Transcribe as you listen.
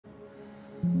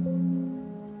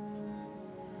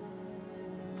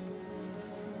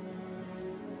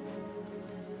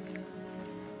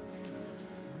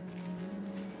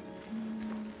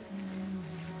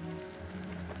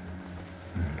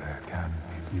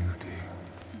beauty.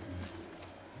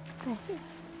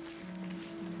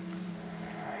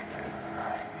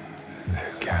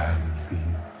 There can be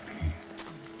peace.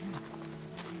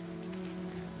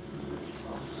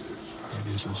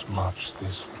 It is as much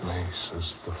this place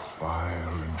as the fire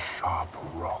and sharp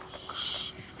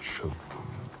rocks choking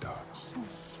dust.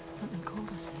 Something called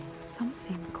us here.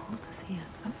 Something called us here.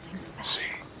 Something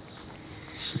special.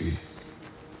 See.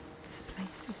 This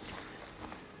place is different.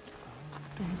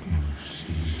 There is no.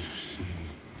 See.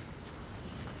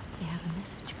 They have a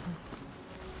message for you.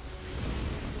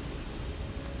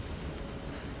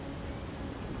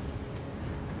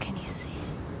 Can you see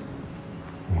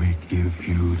it? We give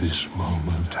you this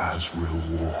moment as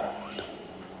reward.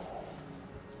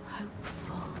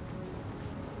 Hopeful.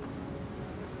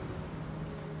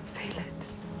 Feel it.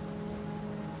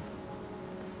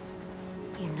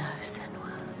 You know,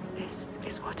 Senua, this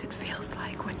is what it feels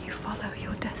like when you follow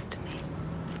your destiny.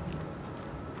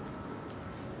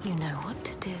 You know what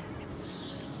to do.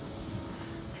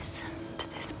 Listen to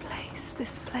this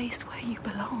place where you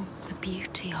belong. The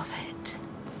beauty of it.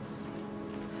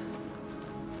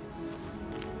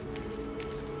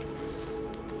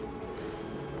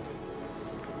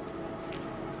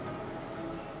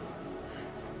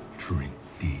 Drink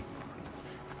deep.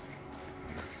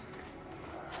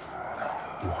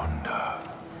 Wonder.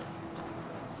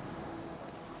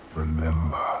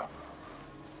 Remember.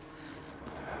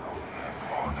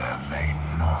 For there may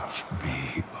not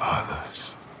be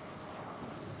others.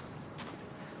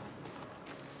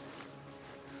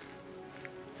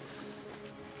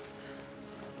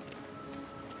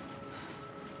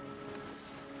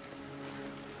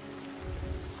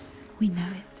 We know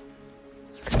it.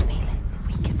 You can feel it.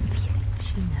 We can feel it.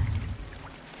 She knows.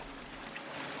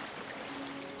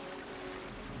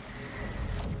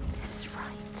 This is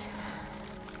right.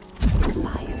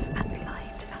 Life and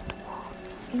light and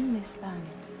warmth. In this land,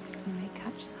 you may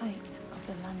catch sight of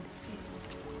the land sea.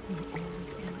 You will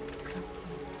always be able to come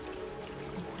here. This was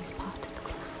always part of the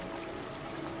plan.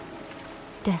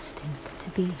 Destined to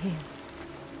be here.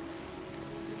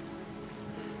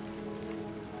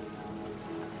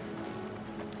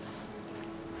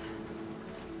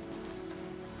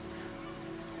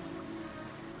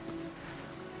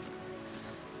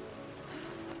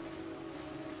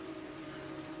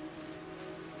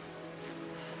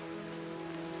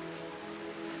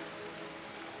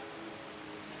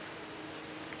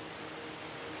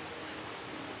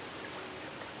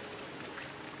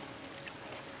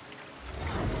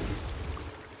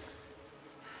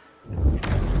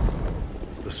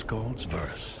 The Skald's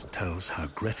verse tells how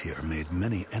Grettir made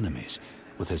many enemies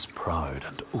with his proud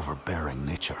and overbearing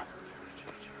nature.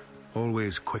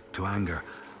 Always quick to anger,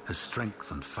 his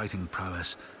strength and fighting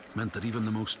prowess meant that even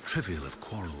the most trivial of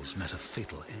quarrels met a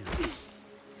fatal end.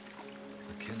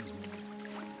 The kinsman...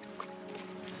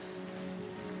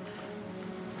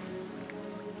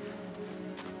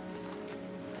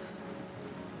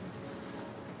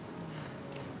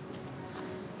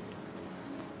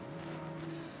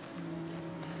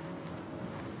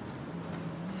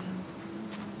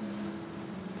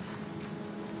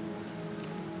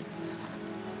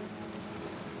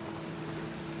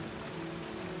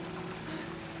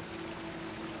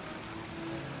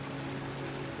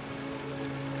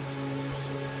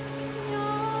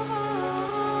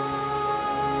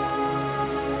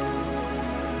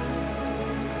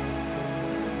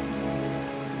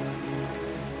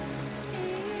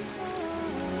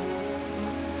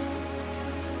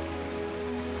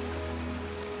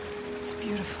 It's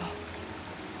beautiful.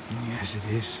 Yes, it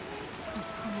is.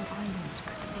 This whole island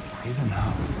could be Even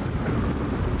now.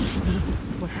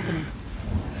 What's happening?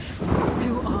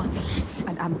 Who are these?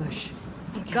 An ambush.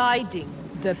 Guiding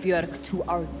the Björk to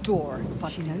our door.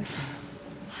 She knows them.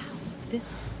 How is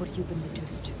this what you've been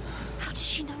reduced to? How does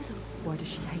she know them? Why does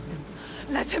she hate them?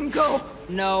 Let him go!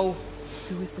 No.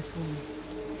 Who is this woman?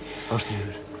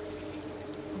 Ástríður,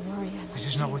 A warrior. this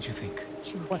is not what you think.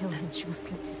 She will kill him. She will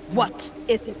slit his throat. What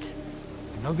is it?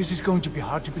 I know this is going to be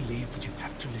hard to believe, but you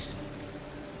have to listen.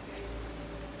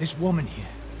 This woman here,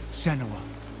 Senua,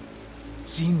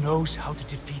 she knows how to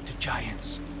defeat the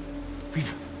giants.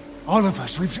 All of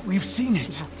us, we've seen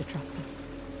it. She has to trust us.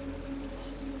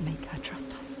 Make her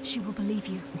trust us. She will believe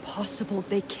you. Impossible.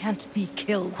 They can't be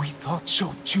killed. We thought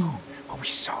so too, but we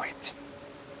saw it.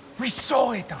 We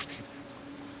saw it, Ástríður.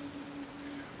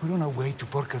 We're on our way to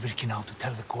Borgarvirki now to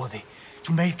tell the Goði,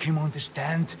 to make him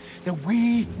understand that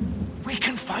we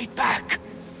can fight back.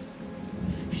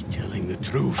 He's telling the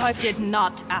truth. I did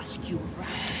not ask you,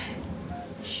 rat.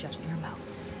 Shut your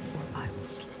mouth, or I will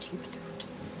slit your throat.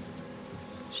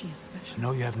 She is special. I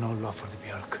know you have no love for the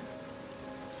Björk.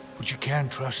 But you can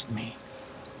trust me.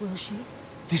 Will she?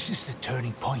 This is the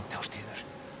turning point, Ástíðar.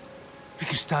 We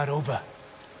can start over.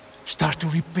 Start to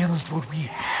rebuild what we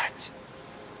had. Does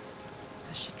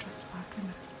she trust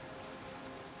Fargrimr?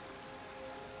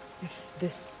 If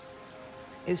this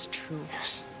is true.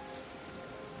 Yes.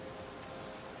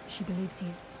 She believes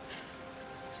you.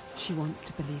 She wants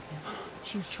to believe him.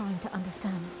 She's trying to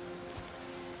understand.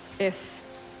 If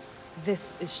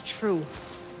this is true,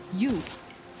 you,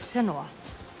 Senua,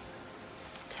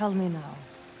 tell me now.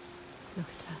 Look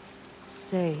at her.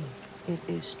 Say it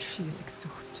is She true. is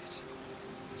exhausted.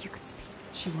 You could speak.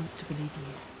 She wants to believe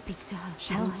you. Speak to her.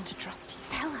 She Tell wants her. to trust you.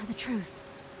 Tell her the truth.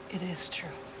 It is true.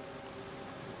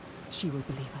 She will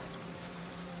believe us.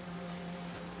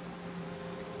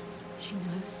 She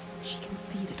knows. She can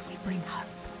see that we bring hope.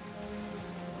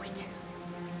 We do.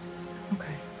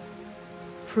 Okay.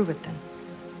 Prove it then.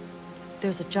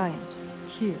 There's a giant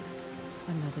here.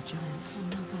 Another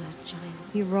giant. Another giant.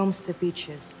 He roams the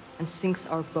beaches and sinks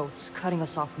our boats, cutting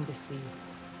us off from the sea.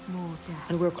 More death.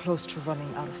 And we're close to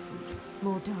running out of food.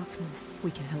 More darkness.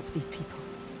 We can help these people.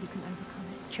 You can overcome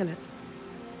it. Kill it.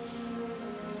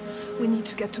 We need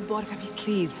to get to Borgavik.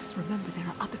 Please. Remember, there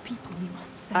are other people we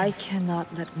must save. I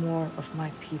cannot let more of my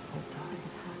people die. It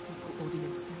is her people or the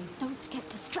insane. Don't get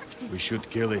distracted. We should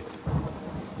kill it.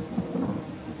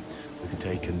 We've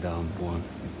taken down one,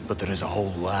 but there is a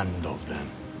whole land of them.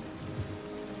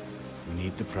 We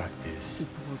need to practice.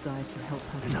 People will die if you help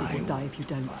her. And People I will die if you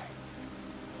don't.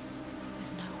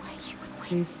 There's no way you can win.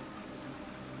 Please.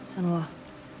 Senua,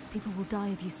 People will die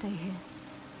if you stay here.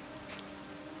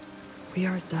 we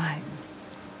are dying.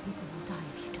 People will die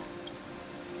if you don't.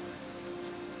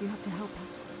 You have to help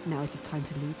her. Now it is time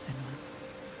to lead, Senua.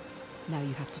 Now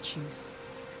you have to choose.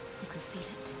 You can feel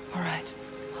it. All right.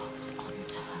 Hold on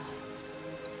to her.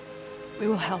 We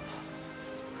will help.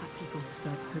 Our people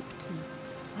deserve hope too.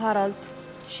 Harald,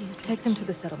 She is take them to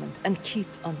the settlement and keep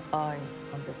an eye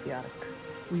on the Bjark.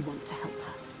 We want to help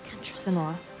her. Can trust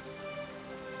Senua,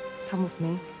 come with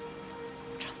me.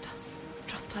 Trust us.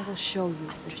 Trust I her. will show you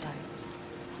the Astrid. giant.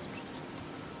 Astrid.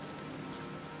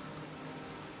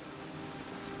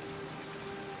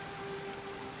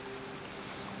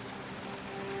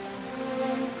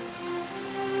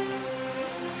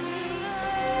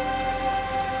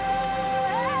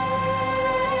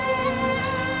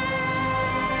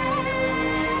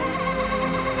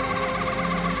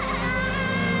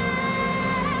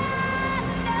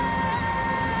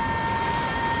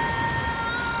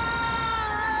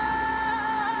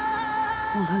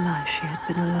 All her life she had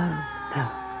been alone. No,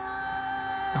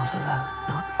 not alone,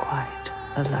 not quite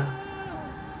alone.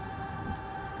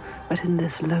 But in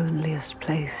this loneliest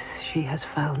place she has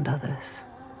found others,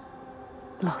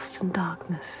 lost in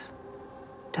darkness,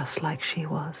 just like she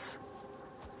was.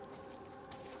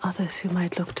 Others who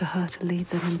might look to her to lead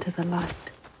them into the light.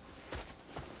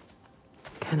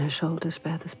 Can her shoulders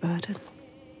bear this burden?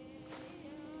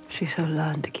 She so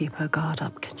learned to keep her guard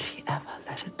up, can she ever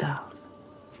let it down?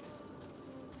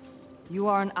 You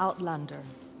are an outlander.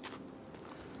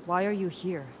 Why are you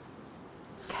here?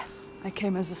 I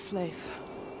came as a slave.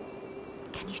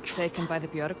 Can you trust Taken her? by the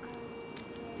Björk?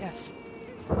 Yes.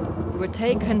 You were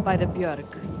taken by the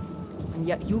Björk, and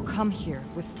yet you come here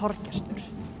with Þorgestur.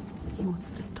 He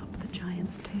wants to stop the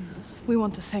giants too. We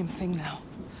want the same thing now.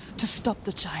 To stop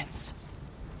the giants.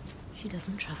 She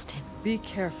doesn't trust him. Be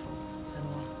careful,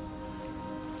 Senua.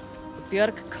 The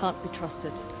Björk can't be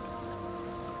trusted.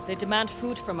 They demand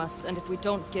food from us, and if we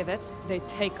don't give it, they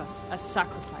take us as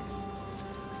sacrifice.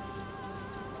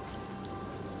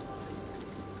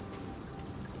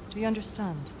 Do you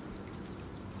understand?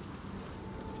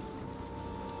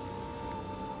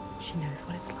 She knows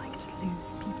what it's like to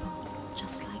lose people.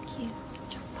 Just like you.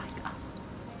 Just like us.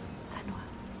 Senua,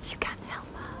 you can help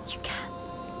her. You can.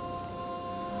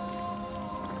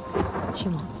 She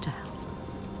wants to help.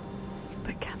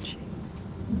 But can she?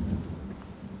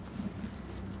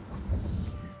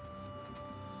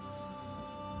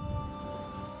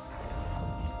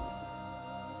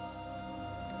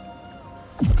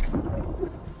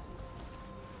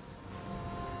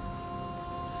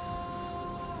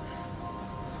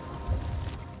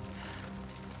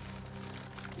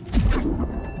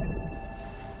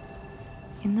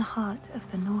 In the heart of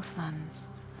the Northlands,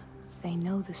 they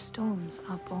know the storms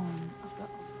are born of the...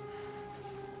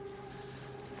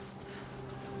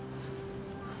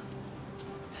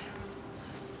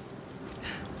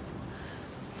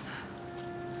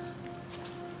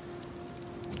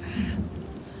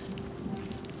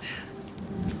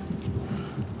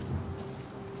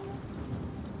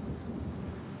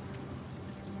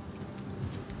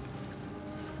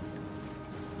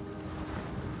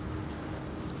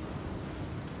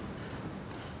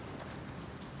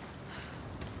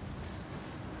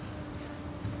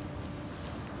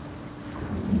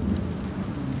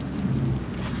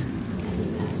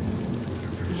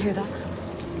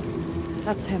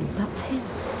 That's him. That's him.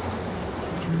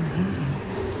 Can you hear him?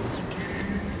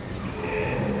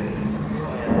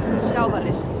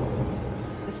 Sjavarrisi,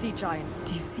 the sea giant.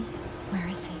 Do you see him? Where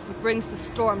is he? He brings the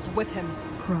storms with him.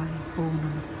 Cries born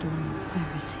on the storm.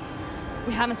 Where is he?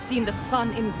 We haven't seen the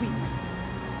sun in weeks.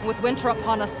 And with winter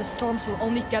upon us, the storms will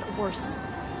only get worse.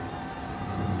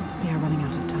 They are running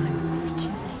out of time. It's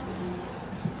too late.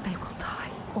 They will die.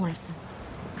 All of them.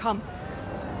 Come.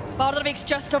 Bardavik's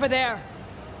just over there.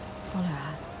 Follow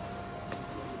her.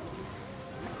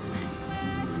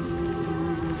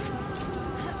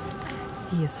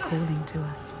 He is calling to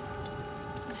us.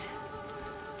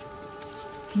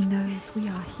 He knows we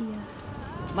are here.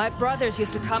 My brothers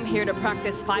used to come here to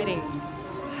practice fighting.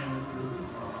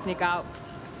 Sneak out.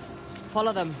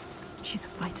 Follow them. She's a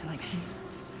fighter like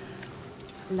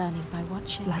you. Learning by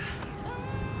watching. Like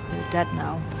you. They're dead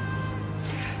now.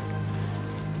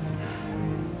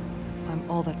 I'm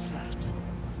all that's left.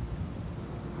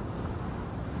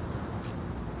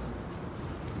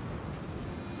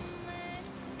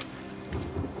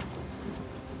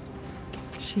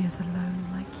 She is alone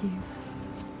like you.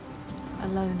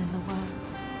 Alone in the world.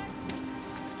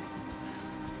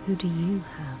 Who do you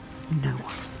have? No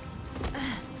one.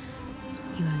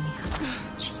 You only have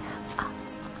us. She has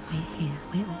us. We're here.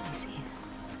 We're always here.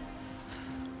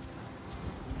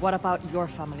 What about your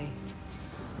family?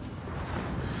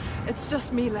 It's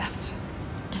just me left.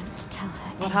 Don't tell her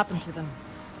What anything. happened to them?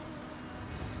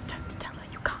 Don't tell her.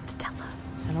 You can't tell her.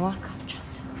 Senua? I can't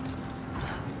trust her.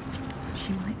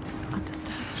 She might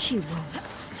understand. She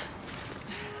won't.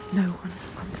 No one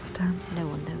will understand. No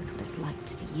one knows what it's like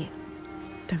to be you.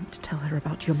 Don't tell her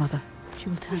about your mother. She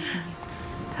will turn from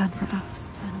you. Turn from us.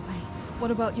 Turn away.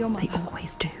 What about your mother? They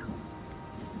always do.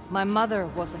 My mother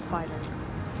was a fighter.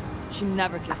 She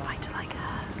never A gave up. fighter like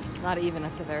her. Not even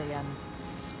at the very end.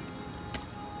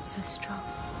 So strong.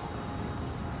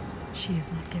 She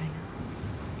is not giving up.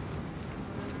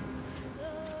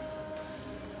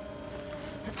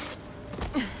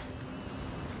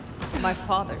 My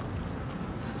father.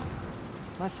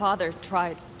 My father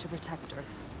tried to protect her.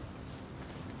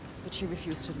 But she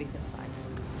refused to leave his side.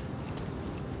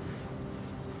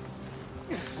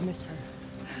 I miss her.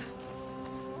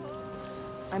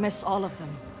 I miss all of them.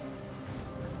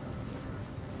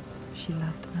 She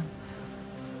loved them.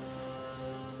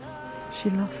 She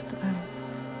lost them.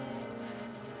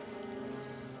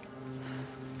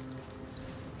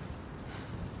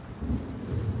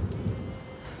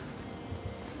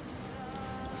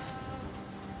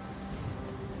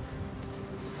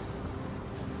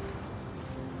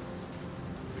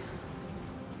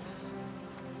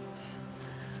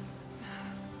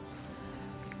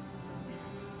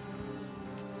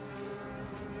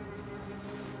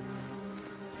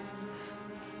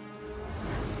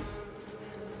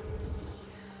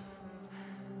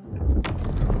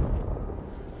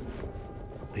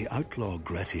 The outlaw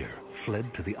Grettir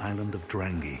fled to the island of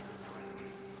Drangi.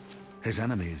 His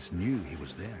enemies knew he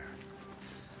was there.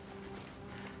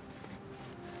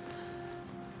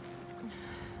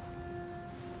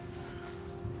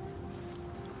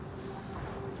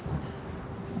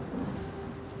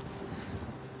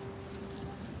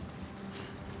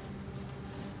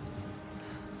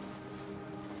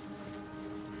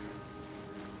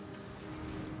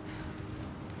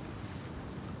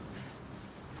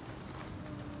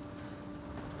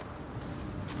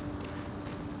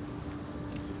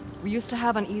 We used to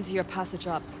have an easier passage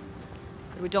up,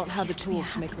 but we don't have the used to be a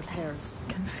tools to make happy repairs.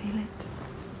 Can feel it.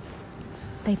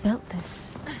 They built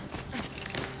this.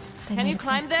 They Can made you a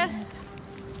climb place to this? live.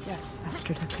 Yes.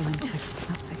 Astrid climbs like it's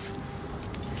nothing.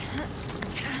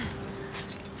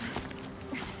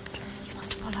 You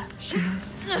must follow. She knows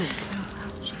this place so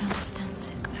well. She understands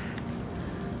it.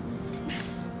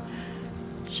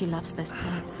 She loves this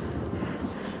place.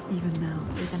 Even now,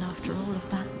 Even after all of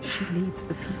that. she leads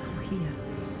the people here.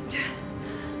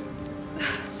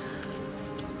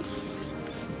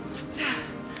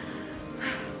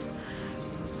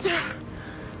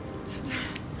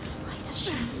 Why does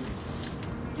she?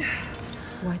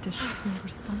 Why does she feel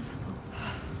responsible?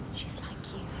 She's like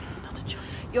you. It's not a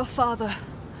choice. Your father,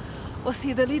 was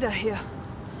he the leader here?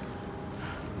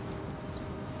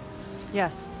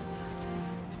 Yes.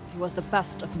 He was the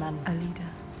best of men. A leader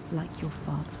like your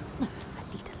father, A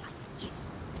leader like you.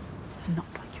 not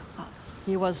like your father.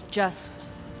 He was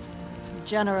just,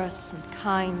 generous and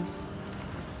kind.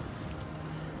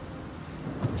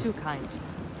 Too kind.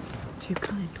 Too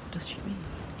kind, what does she mean?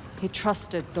 He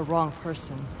trusted the wrong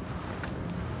person.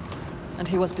 And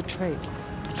he was betrayed.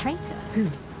 A traitor. Who?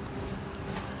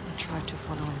 He tried to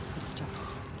follow in his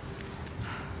footsteps.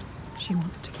 She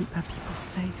wants to keep her people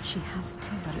safe. She has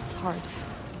to. But it's hard.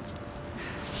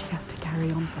 She has to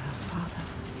carry on for her father.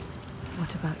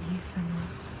 What about you, Senua?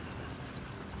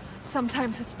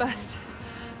 Sometimes it's best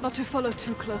not to follow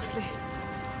too closely.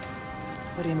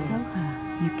 What do you mean? Tell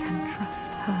her you can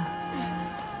trust her.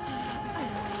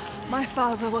 My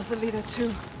father was a leader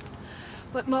too,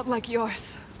 but not like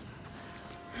yours.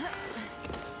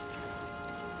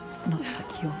 Not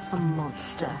like yours. A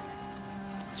monster.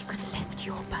 You can lift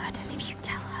your burden if you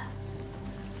tell her.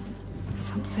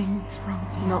 Something is wrong.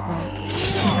 Not right.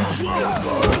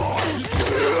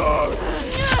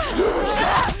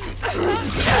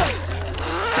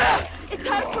 It's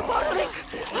time for bottling!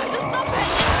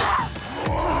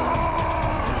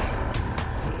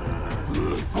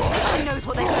 She knows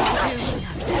what they're going to do. She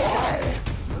knows.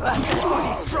 Your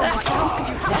body's strong like rocks.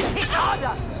 You have to hit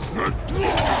harder.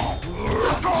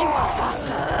 You are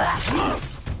faster.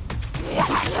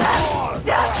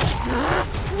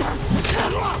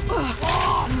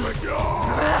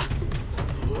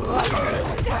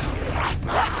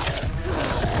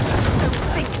 Don't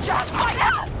think, just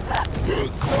fire!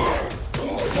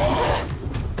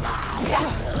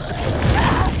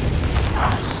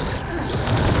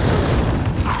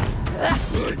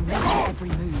 Measure every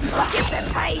move. Give them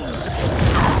pain!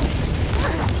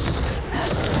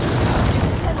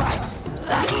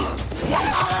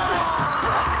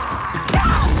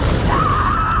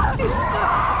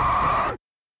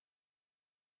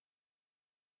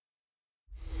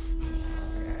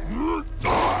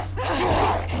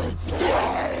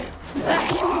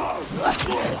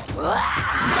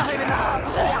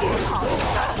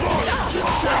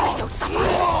 Don't suffer!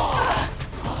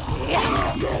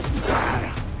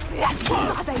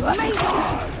 What are they made of?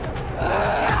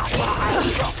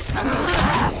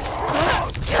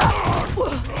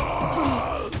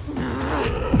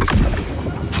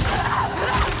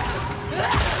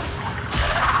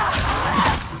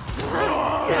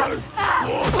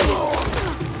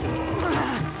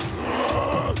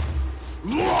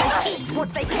 They eat what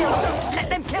they kill. Don't let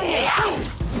them kill you.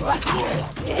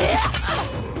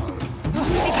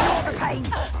 Ignore the pain.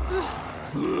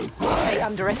 They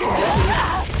underestimate you.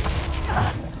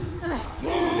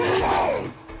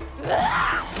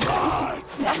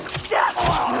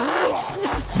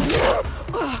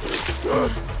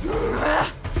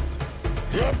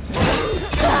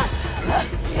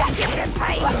 Give them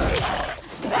pain.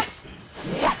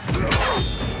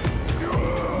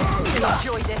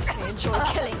 Enjoy this. Enjoy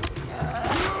killing.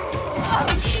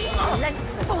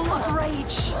 Relentless. Full of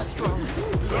rage. Strong.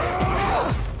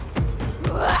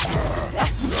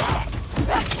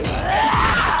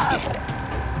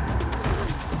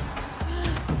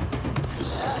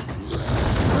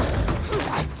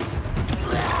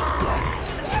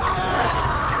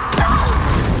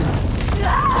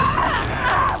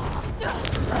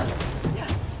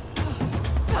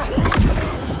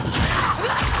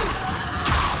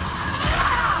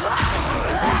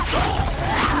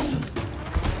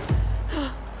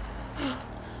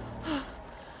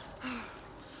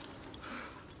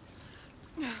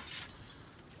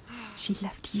 She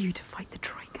left you to fight the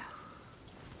Troika.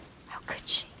 How could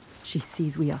she? She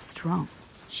sees we are strong.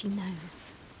 She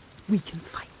knows. We can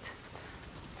fight.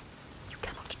 You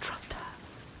cannot trust her.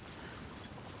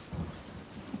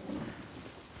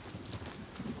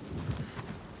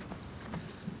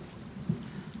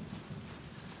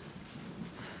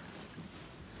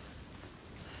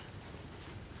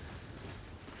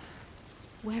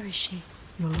 Where is she?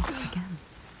 You're lost again.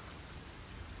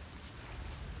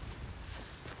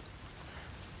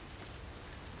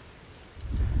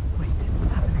 Wait,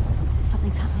 what's happening?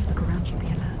 Something's happening. Look around you, be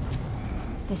alert.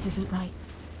 This isn't right.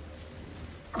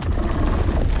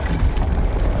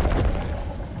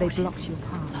 They blocked your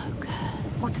path. Focus.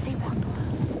 What do they want?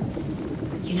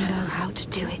 You know how to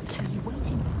do it. What are you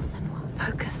waiting for, Senua?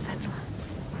 Focus, Senua.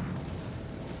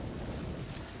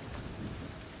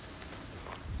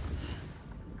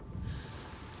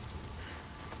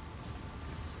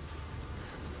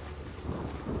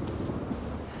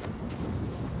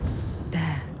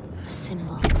 There. A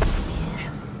symbol.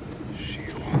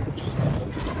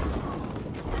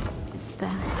 It's there.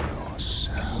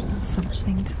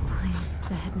 Something to find.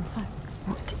 The hidden folk.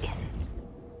 What is it?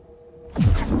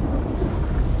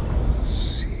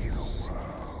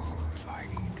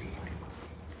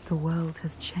 The world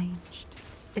has changed.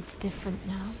 It's different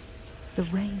now. The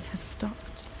rain has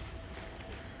stopped.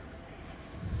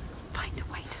 Find a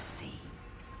way to see.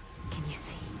 Can you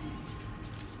see?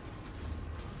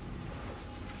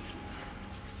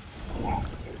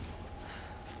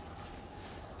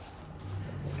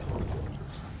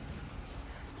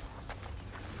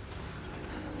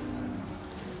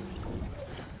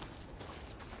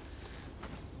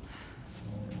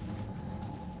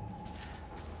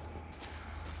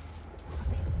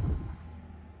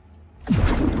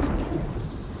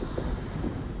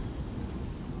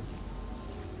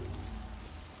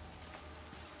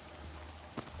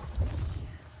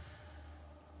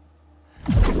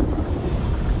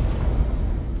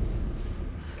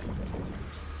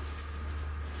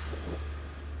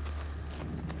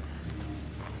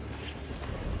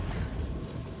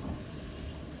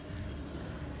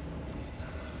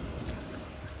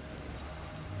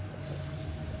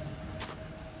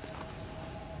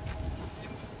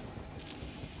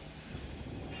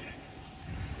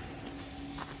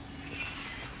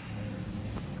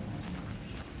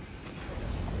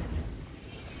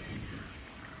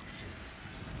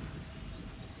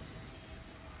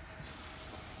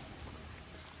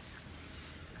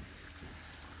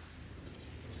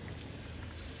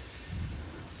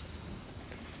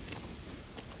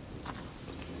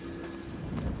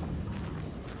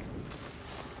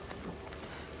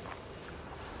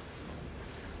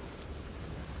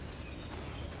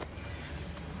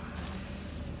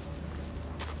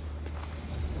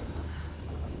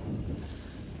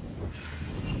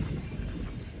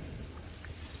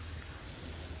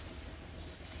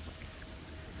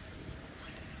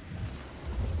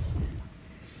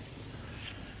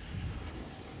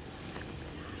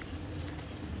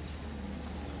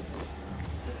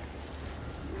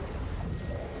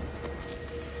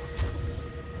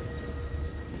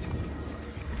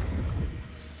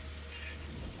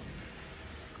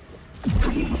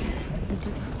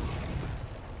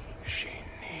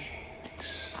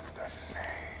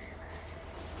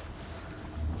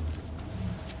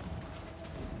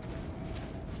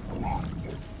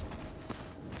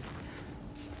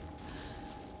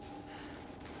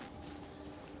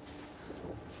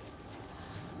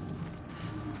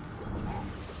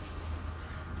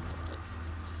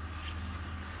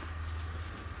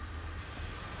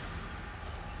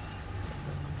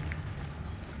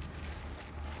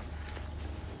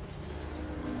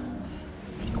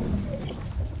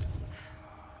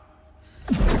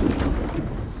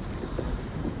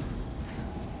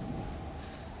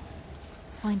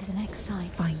 Find the next sign.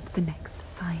 Find the next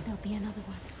sign. There'll be another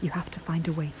one. You have to find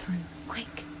a way through.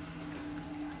 Quick.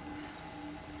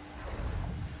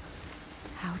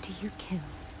 How do you kill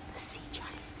the sea giant?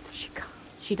 She can't.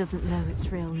 She doesn't know its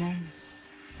real name.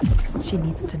 She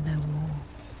needs to know more.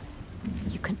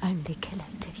 You can only kill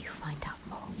it if you find out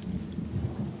more.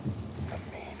 The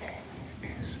meaning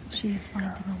is... She is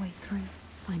finding a way through.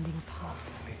 Finding a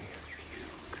path. Only if you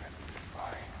can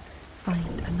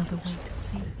Find another way to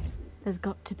see. There's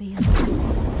got to be another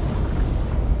way.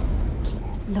 Keep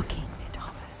looking. It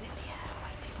hovers in the air,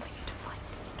 waiting for you to find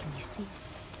it. Can you see it?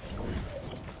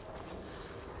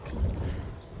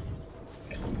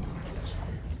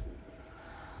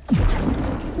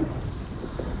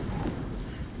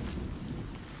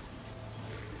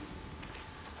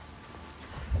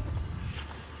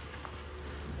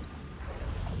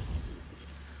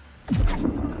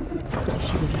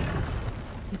 She did it.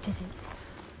 You did it.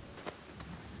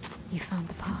 You found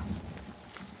the path.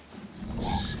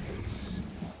 See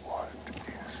what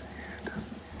is hidden.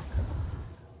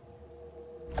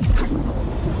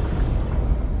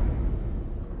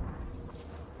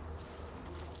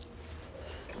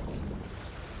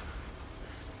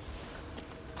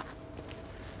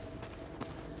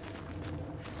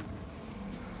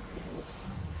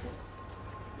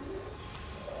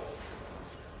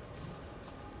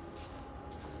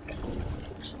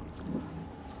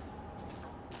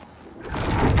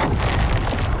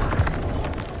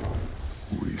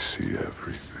 We see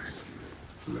everything.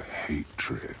 The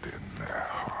hatred in their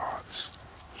hearts.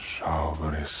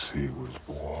 Sjavarrisi was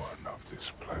born of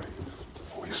this place.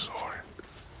 We saw it.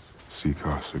 Seek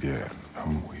us again,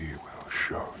 and we will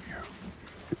show you.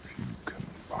 If you can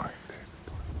find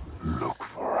it, look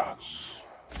for us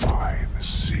by the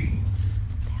sea.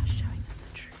 They are showing us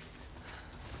the truth.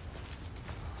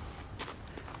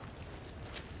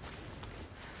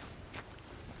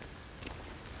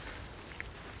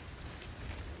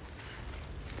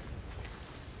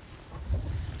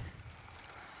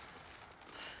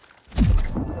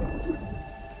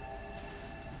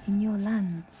 In your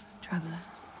lands, traveler,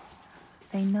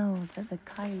 they know that the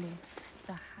Kylie,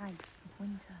 the hag of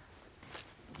winter.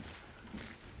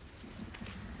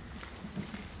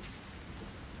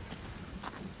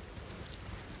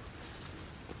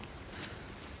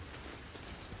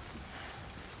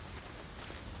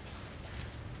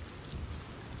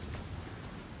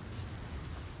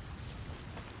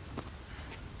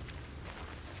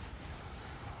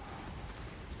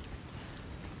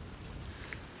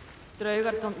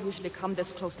 Draugar don't usually come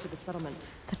this close to the settlement.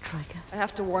 The Trigger. I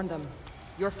have to warn them.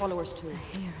 Your followers too.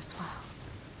 They're here as well.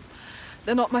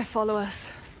 They're not my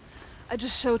followers. I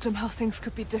just showed them how things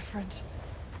could be different.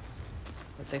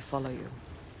 But they follow you.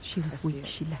 She was I see weak. it.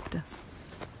 She left us.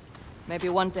 Maybe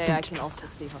one day Don't I can trust also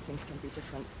see how things can be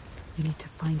different. You need to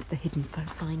find the hidden folk.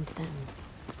 Find them.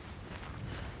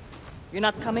 You're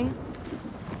not coming?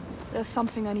 There's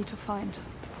something I need to find.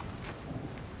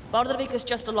 Bardavik is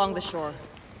just along the shore.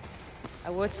 I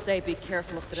would say be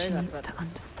careful of She Draugar, needs but to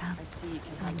understand. I see you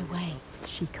can Find handle a way. yourself.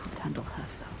 She can't handle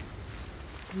herself.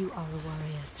 You are a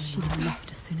warrior, She Senua.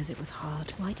 left as soon as it was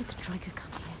hard. Why did the Trigger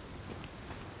come here?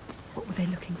 What were they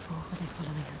looking for? Were they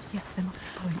following us? Yes, they must be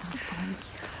following us.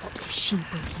 What if she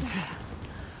brought them here?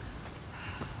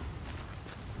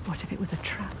 What if it was a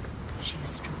trap? She is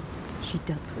strong. She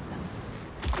dealt with them.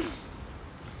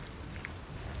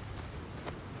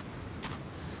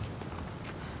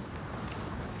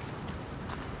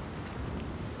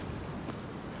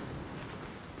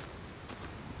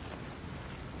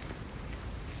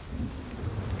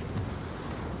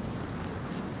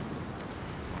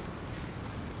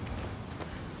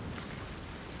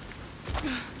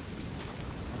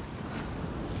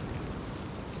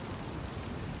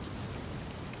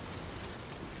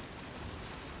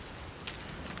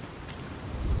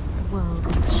 The world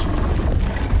is shifting.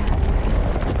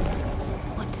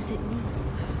 What does it mean?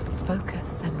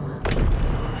 Focus, Senua.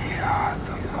 We are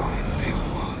the only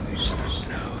ones that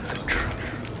know the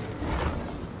truth.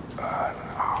 Earn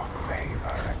our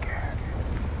favor again,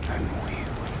 and we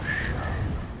will show.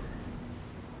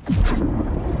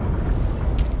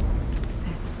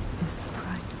 This is the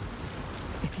price.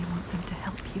 If you want them to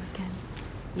help you again.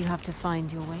 You have to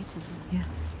find your way to them.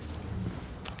 Yes.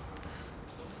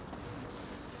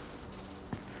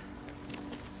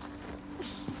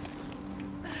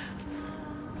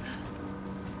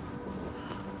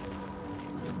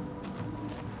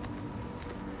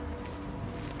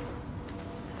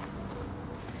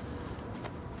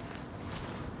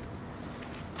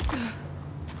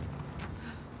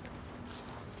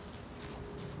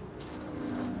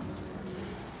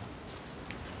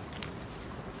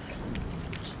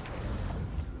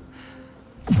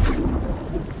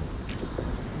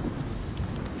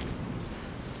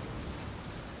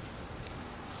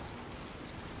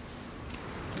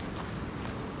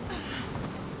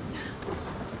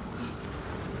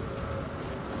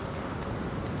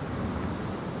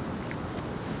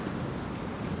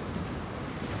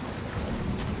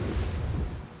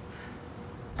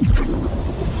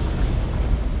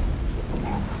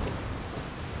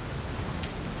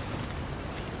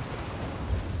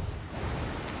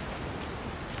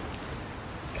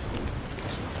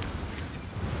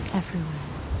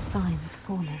 Everywhere, signs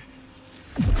forming.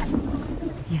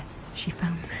 Yes, she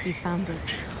found it. He found it.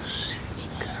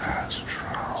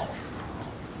 Astral.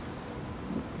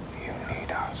 You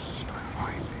need us to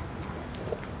fight it.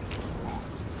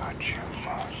 But you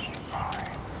must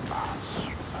find us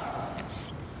first.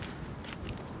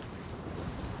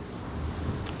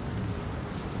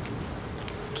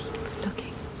 Keep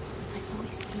looking. I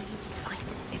always hear you find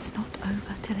it. It's not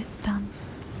over till it's done.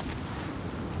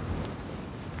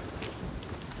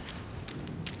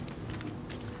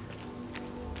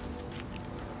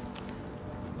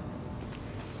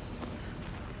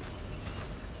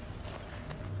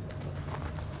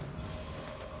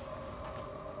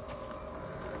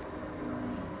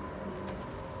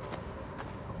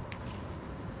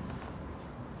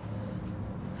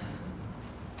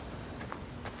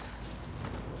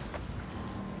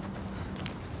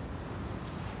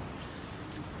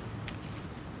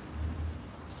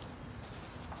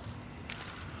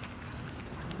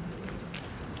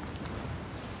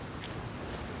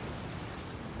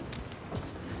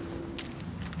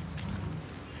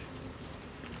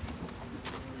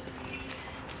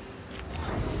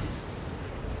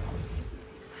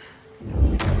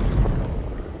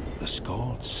 The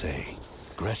Skalds say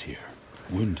Grettir,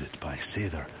 wounded by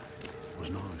Seidr, was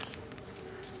now...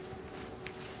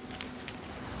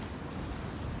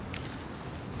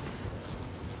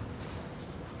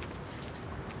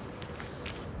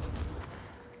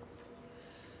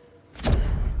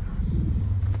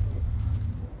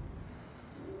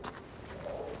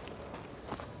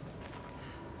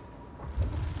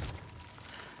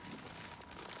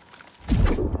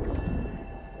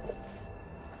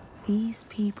 These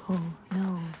people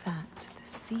know that the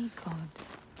sea god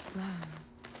ran.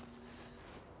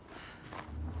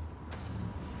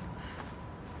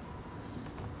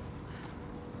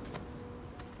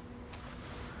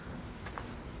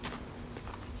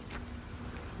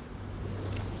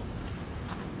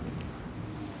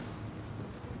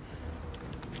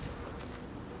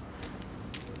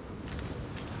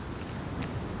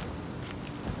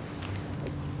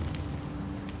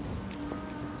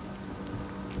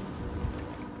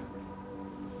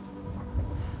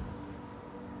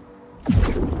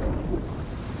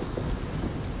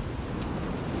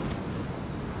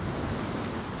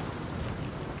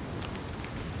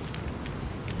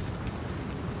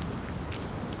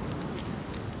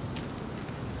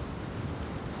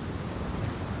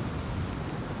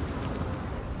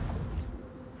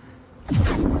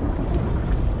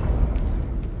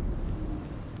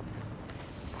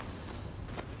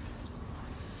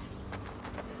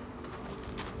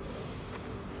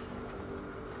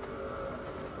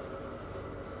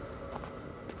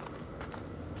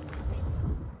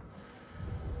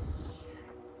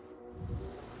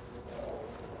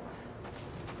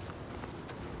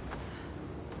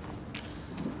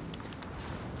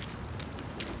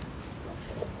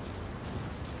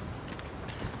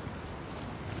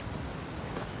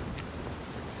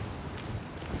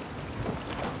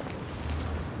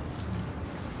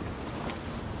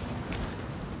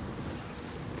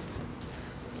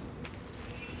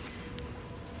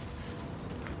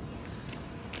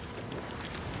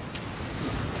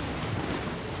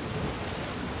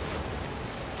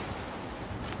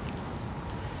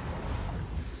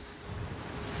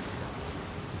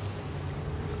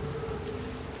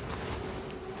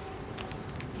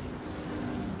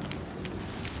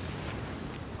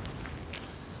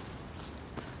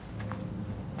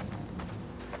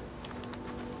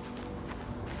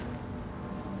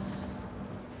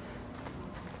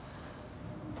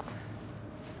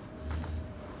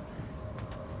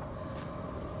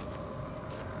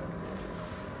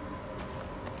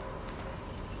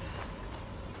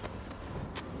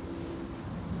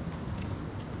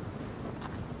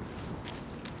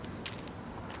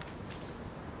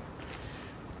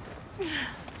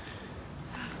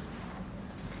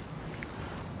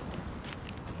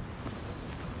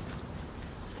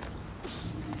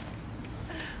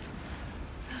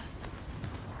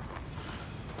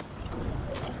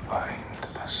 Find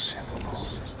the symbol,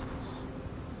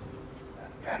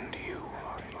 and you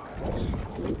are yours.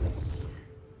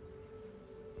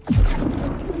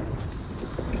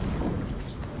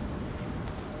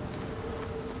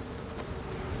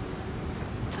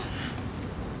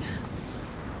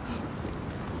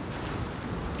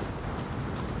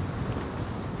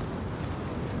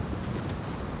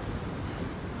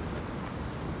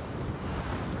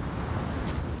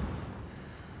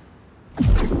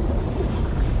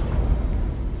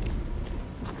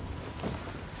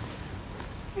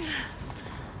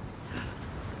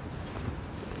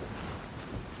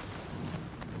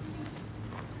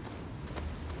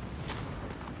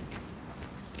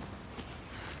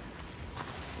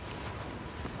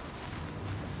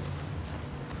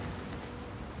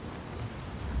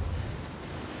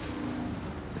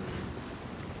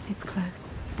 It's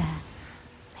close. There.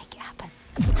 Make it happen.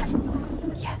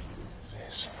 Yes.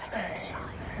 Second sign.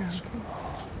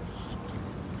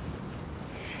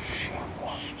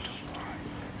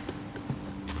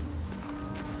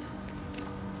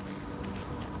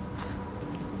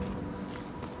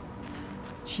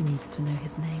 She needs to know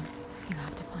his name. You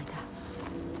have to find out.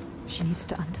 She needs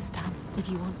to understand. If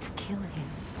you want to kill him,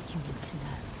 you need to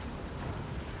know.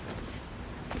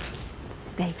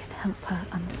 They can help her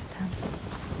understand.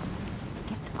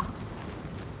 Get up.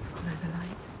 Follow the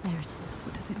light. There it is.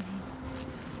 What does it mean?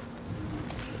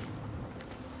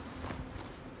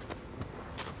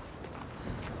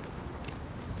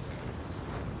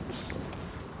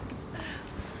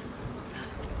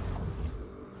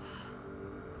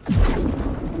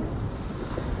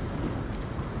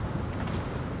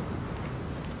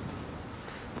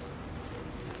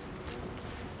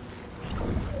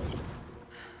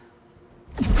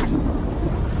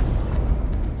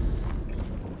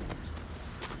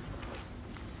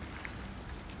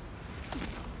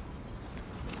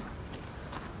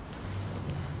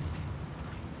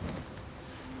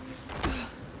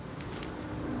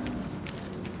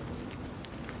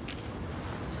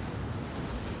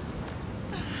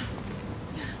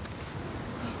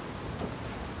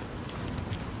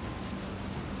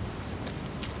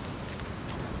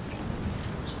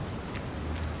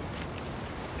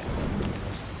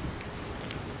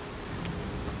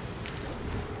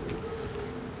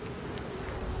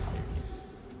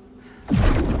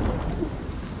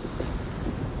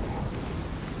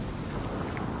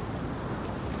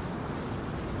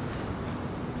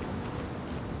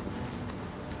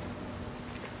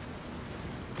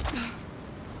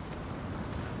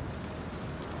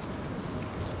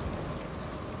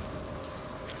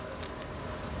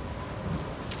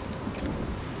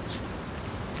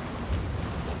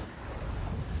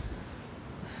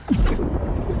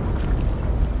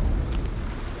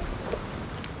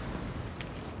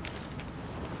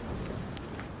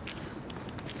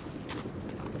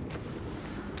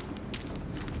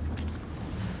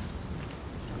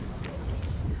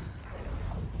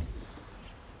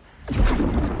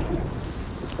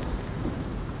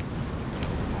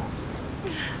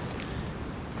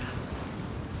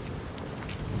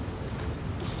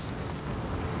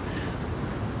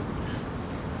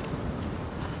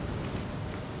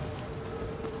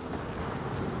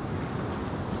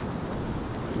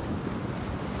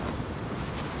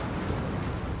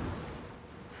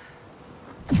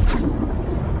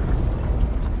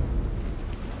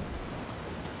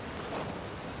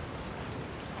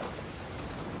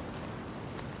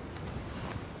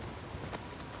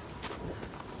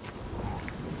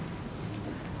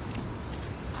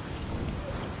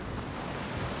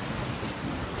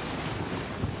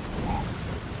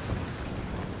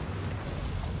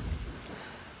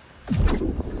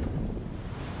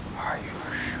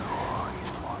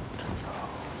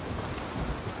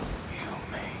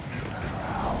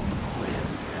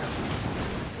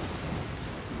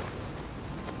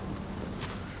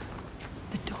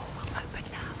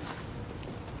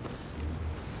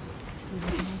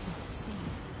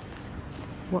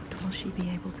 What will she be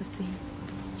able to see?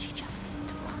 She just needs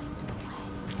to find the way.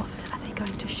 What are they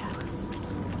going to show us?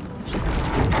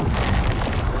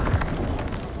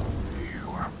 You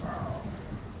are found.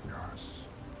 Yes.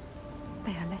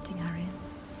 They are letting her in.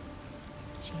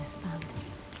 She has found it.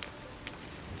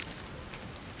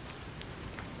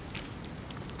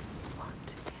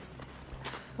 What is this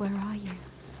place? Where are you?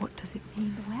 What does it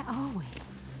mean? Where are we?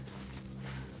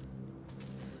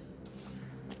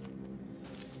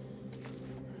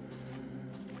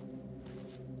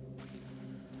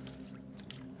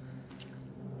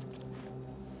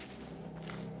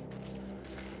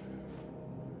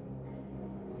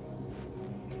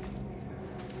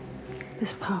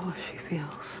 This power she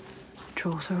feels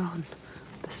draws her on,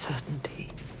 the certainty.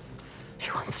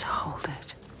 She wants to hold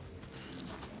it,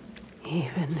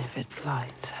 even if it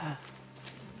blinds her.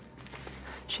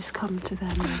 She's come to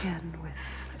them again with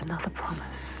another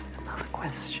promise, another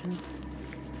question.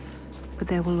 But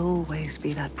there will always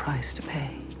be that price to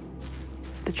pay.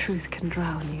 The truth can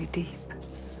drown you deep,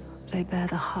 lay bare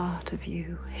the heart of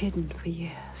you, hidden for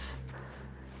years.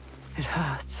 It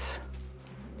hurts.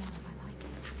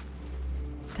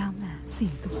 Down there, see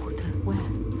the water. Where?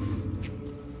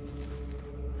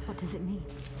 What does it mean?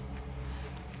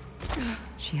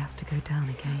 She has to go down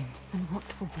again. And what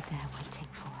will be there waiting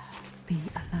for her? Be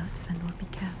alert, Senua, be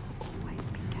careful. Always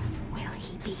be careful. Will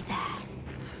he be there?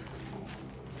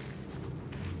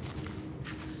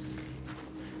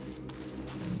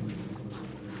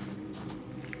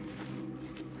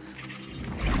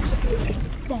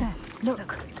 There,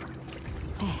 look.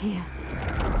 They're here.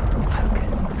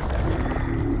 Focus.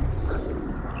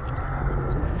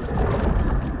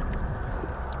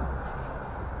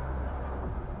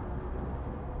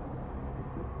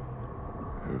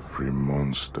 Every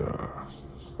monster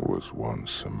was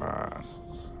once a man.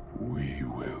 We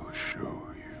will show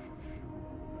you.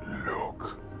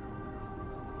 Look.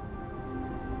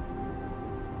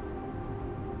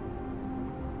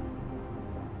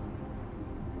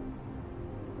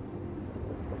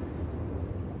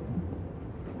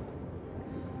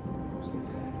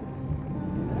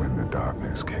 When the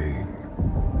darkness came,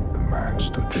 the man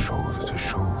stood shoulder to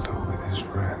shoulder with his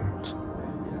friends.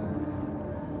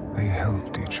 They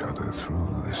helped each other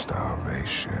through the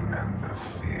starvation and the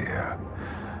fear,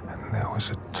 and there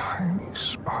was a tiny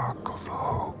spark of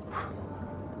hope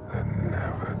that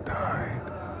never died.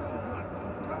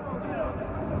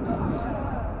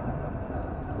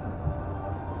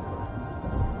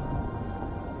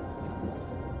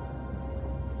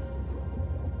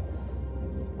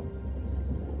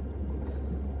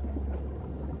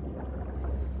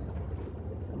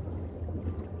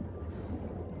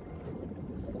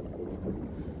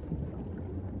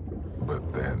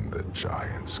 But then the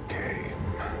giants came,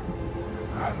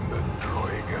 and the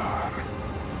Droigar.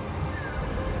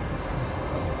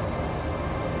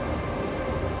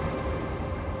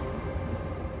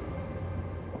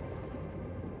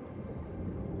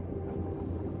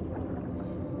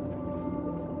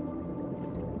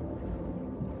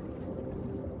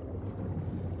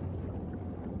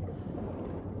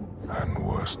 And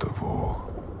worst of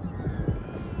all,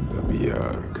 the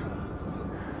Bjerg.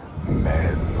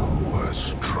 Men who were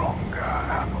stronger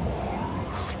and more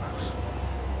ruthless,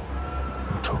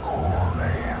 who took all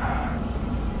they had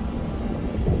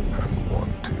and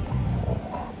wanted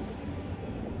more.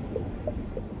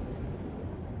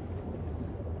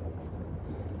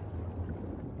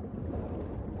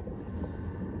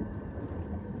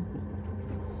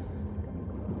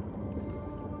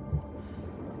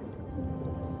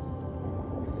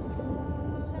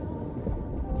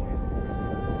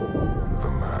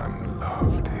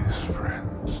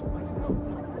 Friends,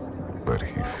 but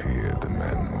he feared the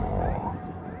men more.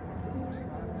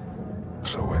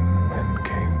 So when the men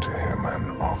came to him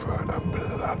and offered a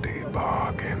bloody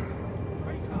bargain,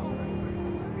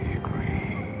 he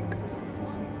agreed.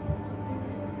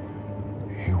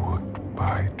 He would,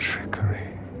 by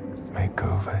trickery, make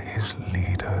over his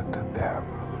leader to them,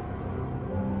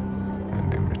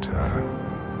 and in return,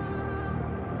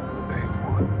 they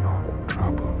would not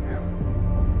trouble him.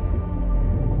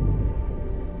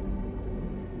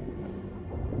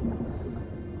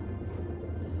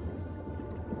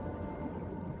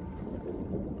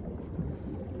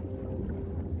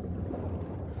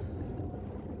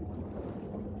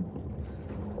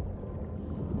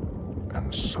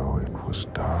 And so it was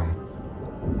done,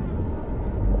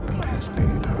 and his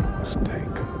leader was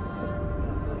taken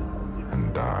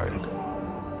and died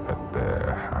at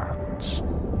their hands.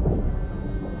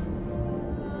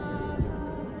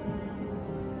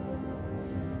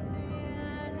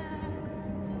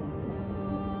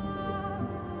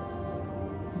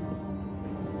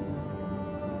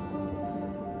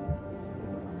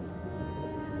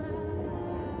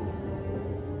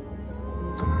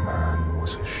 The man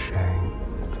was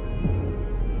ashamed.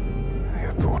 He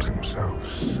had thought himself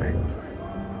safe.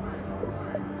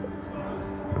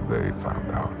 But they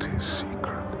found out his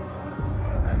secret,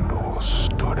 and all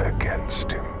stood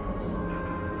against him.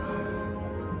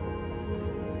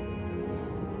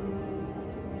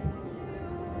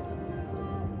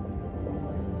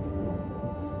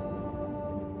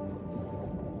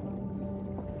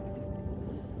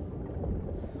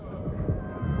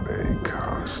 They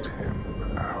cast him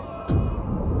out,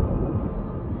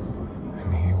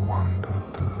 and he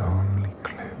wandered the lonely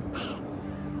cliffs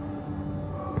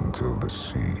until the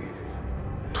sea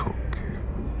took him.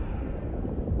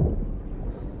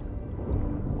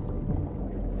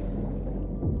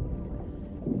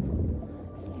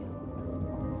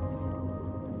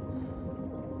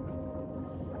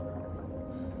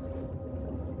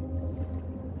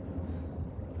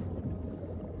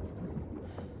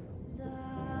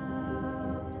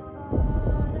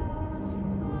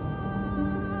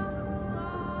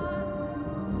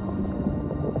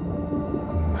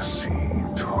 The sea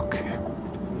took him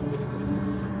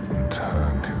and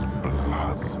turned his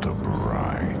blood to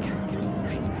brine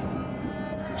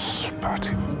and spat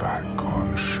him back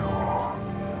on shore,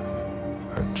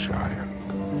 a giant.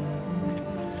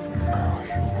 Now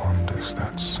he wanders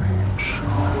that same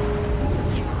shore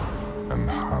and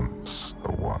hunts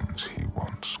the ones he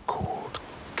once called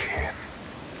kin.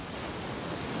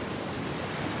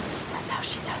 So now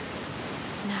she knows.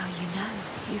 Now you know.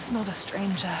 He's not a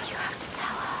stranger. You have to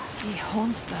tell her. He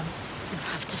haunts them. You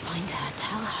have to find her.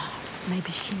 Tell her.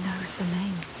 Maybe she knows the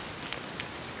name.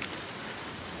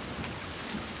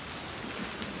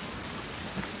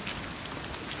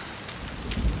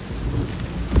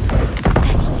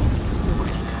 There he is. Look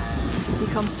what he does. He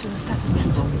comes to the He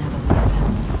settlement. will never be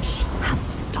found. She has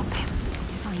to stop him.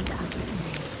 Find out the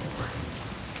name, Senua.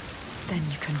 Then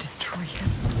you can destroy him.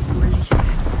 Release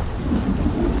him.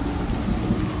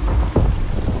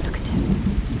 Look at him.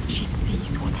 She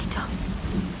sees what he does.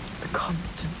 The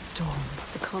constant storm.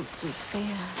 The constant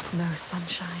fear. No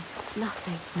sunshine.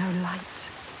 Nothing. No light.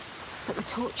 But the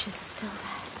torches are still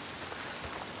there.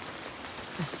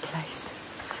 This place.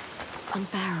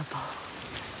 Unbearable.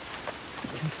 You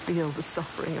can feel the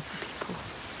suffering of the people.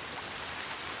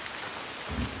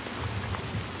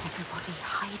 Everybody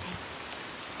hiding.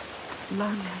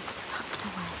 Lonely. Tucked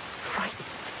away.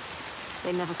 Frightened.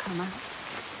 They never come out.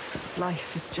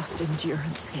 Life is just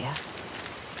endurance here.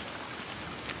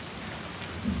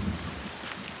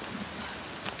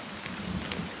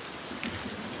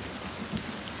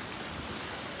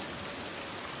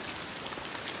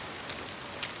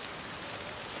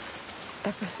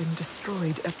 Everything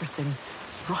destroyed, everything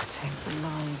rotting. The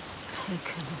lives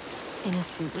taken.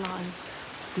 Innocent lives.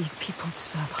 These people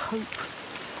deserve hope.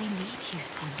 They need you,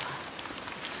 Senua.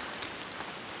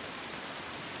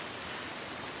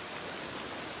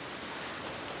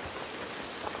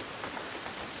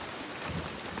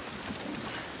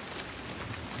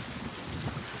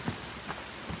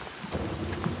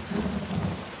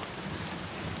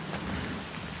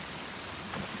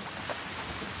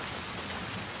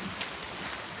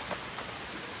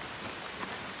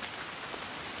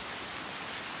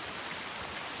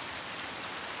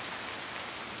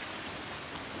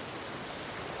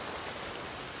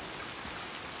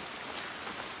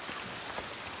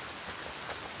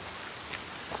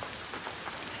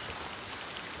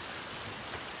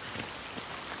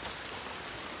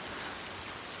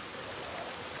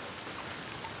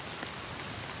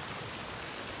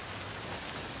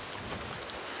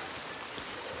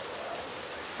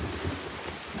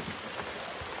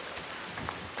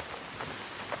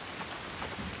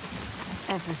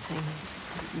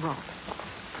 Everything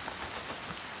rots.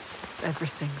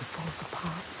 Everything falls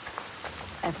apart.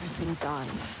 Everything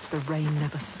dies. The rain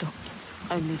never stops.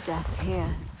 Only death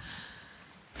here.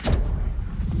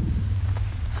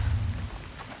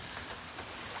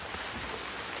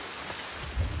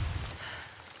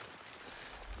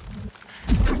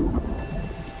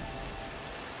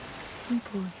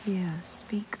 People here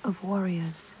speak of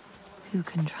warriors who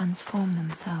can transform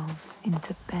themselves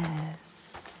into bears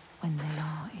when they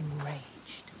are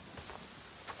enraged.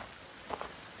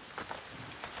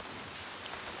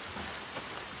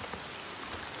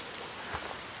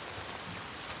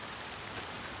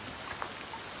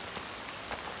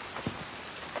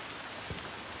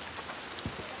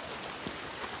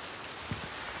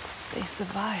 They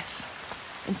survive.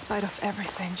 In spite of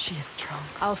everything. She is strong.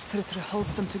 Ástríður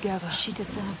holds them together. She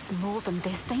deserves more than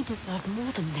this. They deserve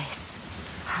more than this.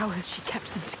 How has she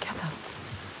kept them together?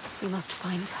 We must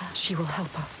find her. She will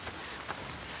help us.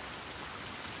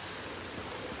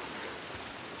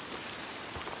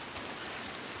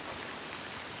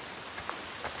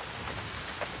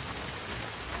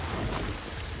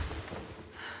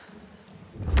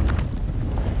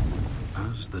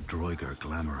 As the Droiger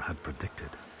glamour had predicted,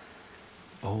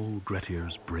 all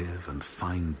Grettir's brave and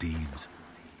fine deeds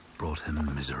brought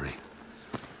him misery.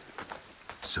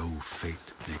 So fate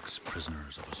makes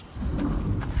prisoners of us all.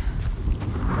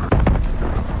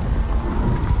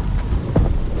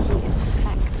 He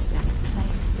infects this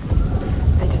place.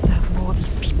 They deserve more,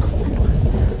 these people,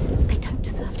 Senua. They don't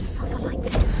deserve to suffer like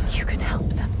this. You can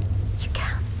help them. You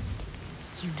can.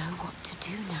 You know what to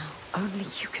do now. Only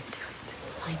you can do it.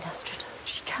 Find Ástríður.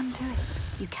 She can do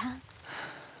it. You can.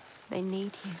 They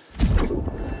need you.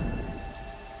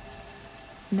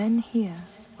 Men here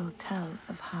will tell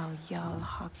of how Jarl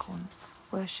Hakon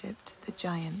worshipped the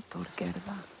giant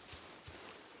Þorgerða.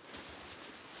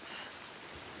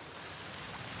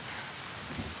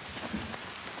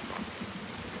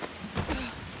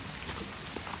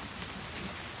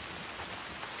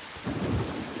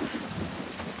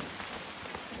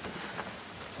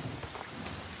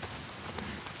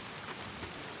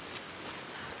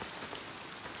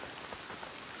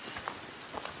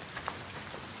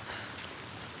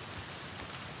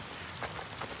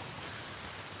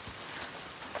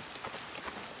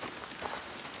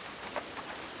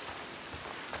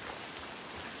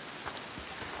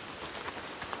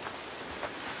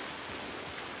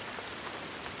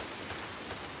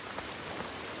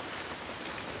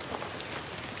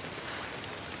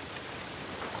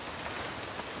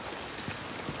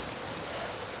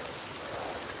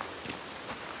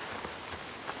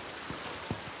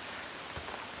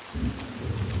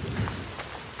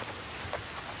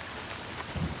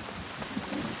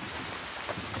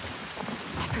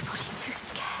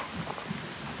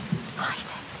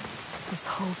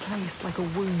 whole place like a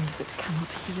wound that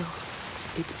cannot heal.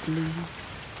 It bleeds.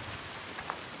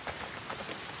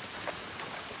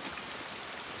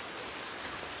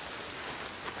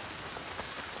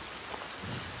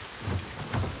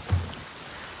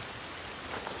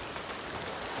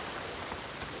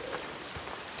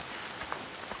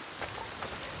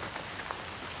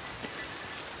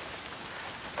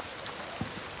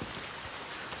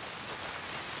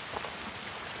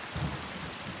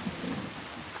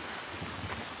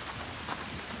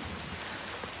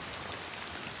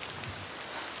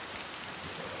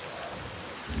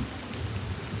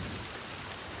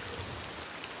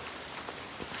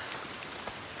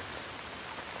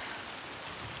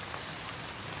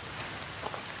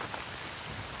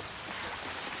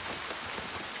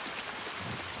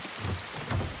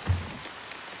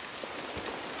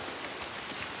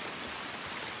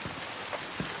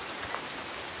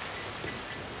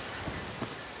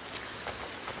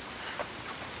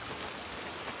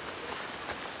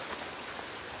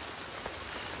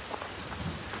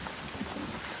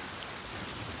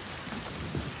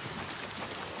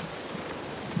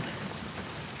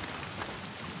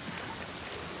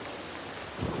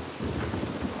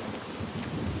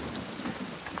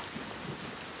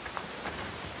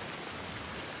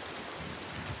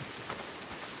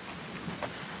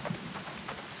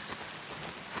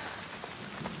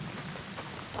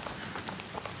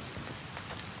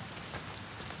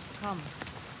 Come.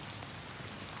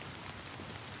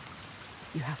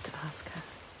 You have to ask her.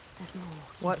 There's more.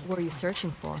 What were you searching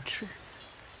for? The truth.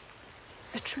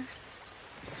 The truth.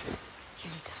 You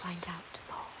need to find out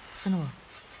more. Senua.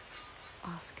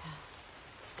 Ask her.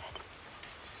 Steady.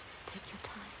 Take your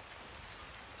time.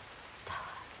 Tell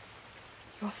her.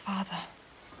 Your father.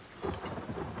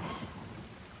 There.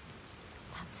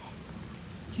 That's it.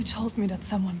 You told me that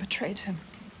someone betrayed him.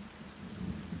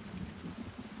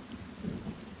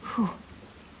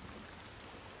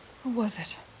 Who was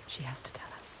it? She has to tell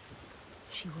us.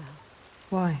 She will.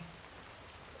 Why?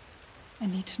 I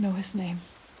need to know his name.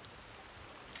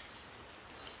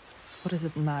 What does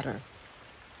it matter?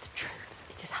 The truth.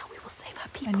 It is how we will save our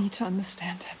people. I need to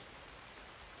understand him.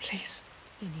 Please.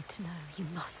 You need to know. You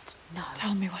must know.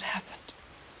 Tell me what happened.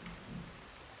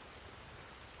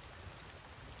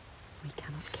 We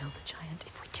cannot kill the giant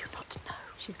if we do not know.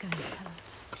 She's going to tell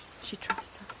us. She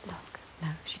trusts us. Look. No,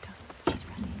 she doesn't. She's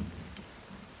ready.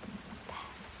 There.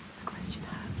 The question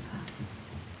hurts her.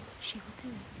 She will do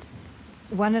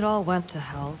it. When it all went to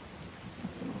hell,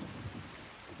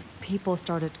 people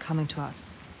started coming to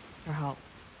us for help.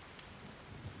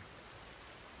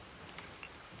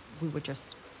 We were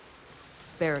just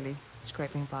barely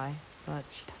scraping by, but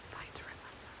she doesn't like to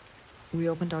remember. We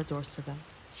opened our doors to them.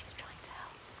 She's trying to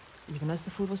help. Even as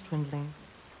the food was dwindling,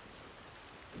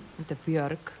 and the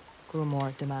Björk grew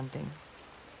more demanding.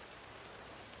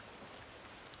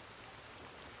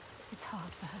 It's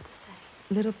hard for her to say.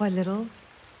 Little by little,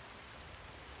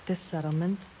 this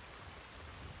settlement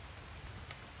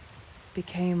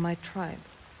became my tribe.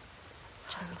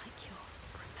 Just like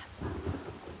yours, remember.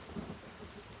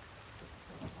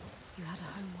 You had a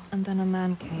home once. And then a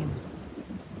man came.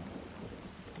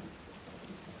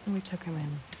 And we took him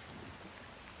in.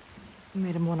 We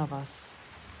made him one of us.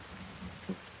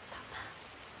 That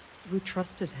man. We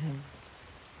trusted him.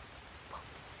 What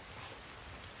was his name?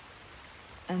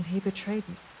 And he betrayed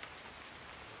me.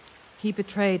 He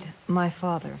betrayed my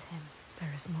father. It's him.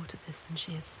 There is more to this than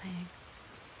she is saying.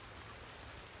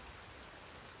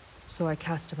 So I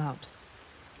cast him out.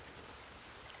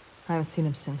 I haven't seen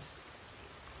him since.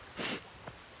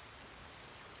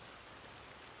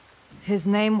 His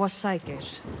name was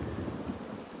Sjavarrisi.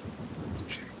 The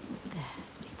truth. There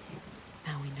it is.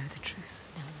 Now we know the truth.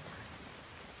 Now we know.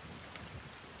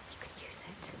 You can use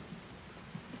it.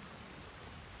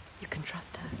 You can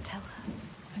trust her. Tell her.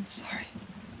 I'm sorry.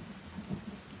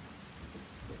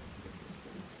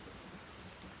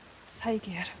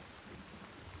 Sjavarrisi.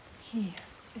 He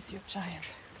is your giant.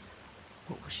 Truth.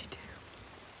 What will she do?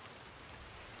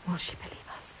 Will she believe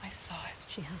us? I saw it.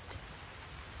 She has to.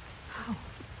 How?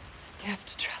 You have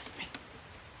to trust me.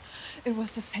 It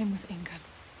was the same with Ingun.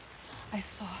 I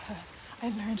saw her. I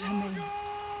learned her name.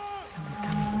 Someone's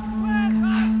coming.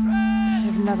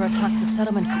 They've never attacked the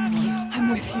settlement because of you. I'm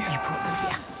with you. You brought them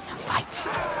here. Now fight.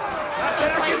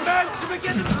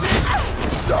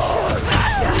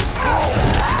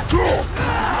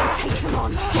 Take them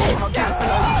on. You cannot do this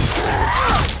alone.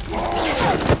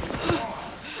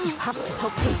 You have to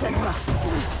help them, Senua.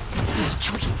 This isn't a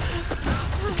choice.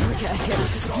 The Drigger are here to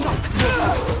stop this.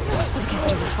 The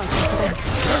Gester was fighting for them.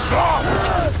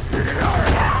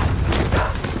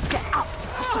 Get up.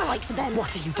 You have to fight for them.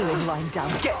 What are you doing lying down?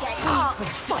 Get up and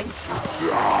fight!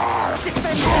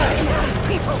 Defend these innocent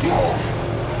people!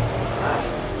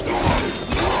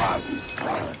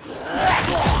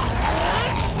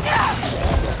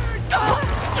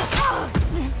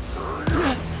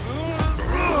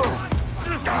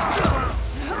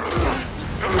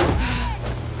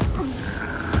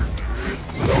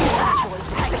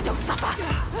 They don't suffer!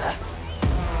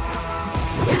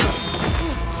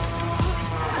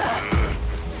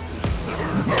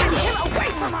 Get him away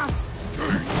from us!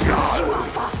 You are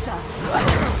faster!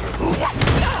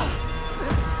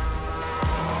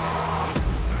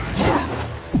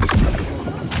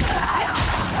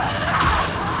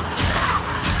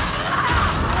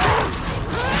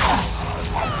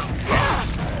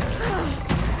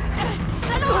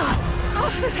 Senua!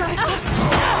 I'll sit her!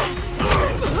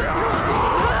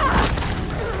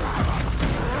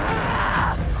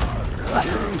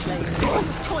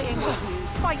 Toying with you,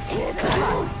 fight!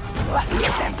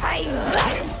 Give them pain!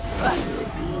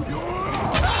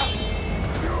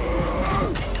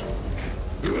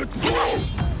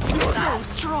 So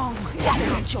strong!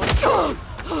 Enjoy it!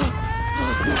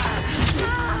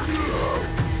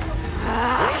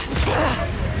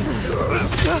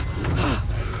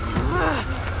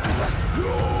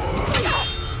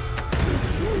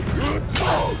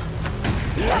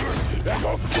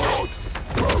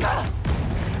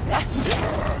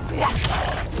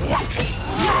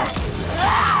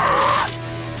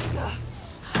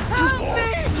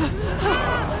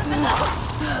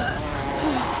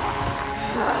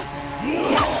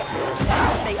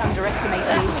 They underestimate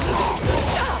you.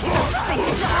 Don't think,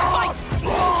 just fight!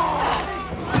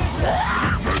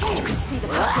 You can see the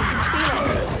pattern, you can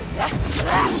feel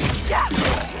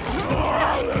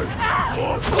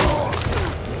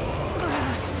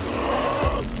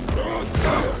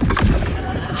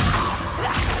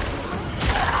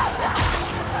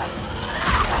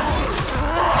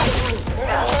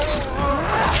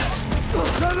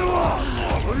Senua!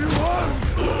 What do you want?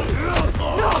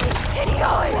 No! Keep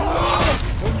going!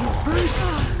 On your feet!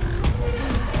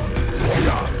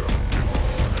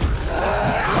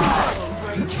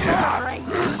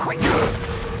 Quick!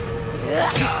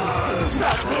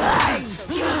 Serve me pain!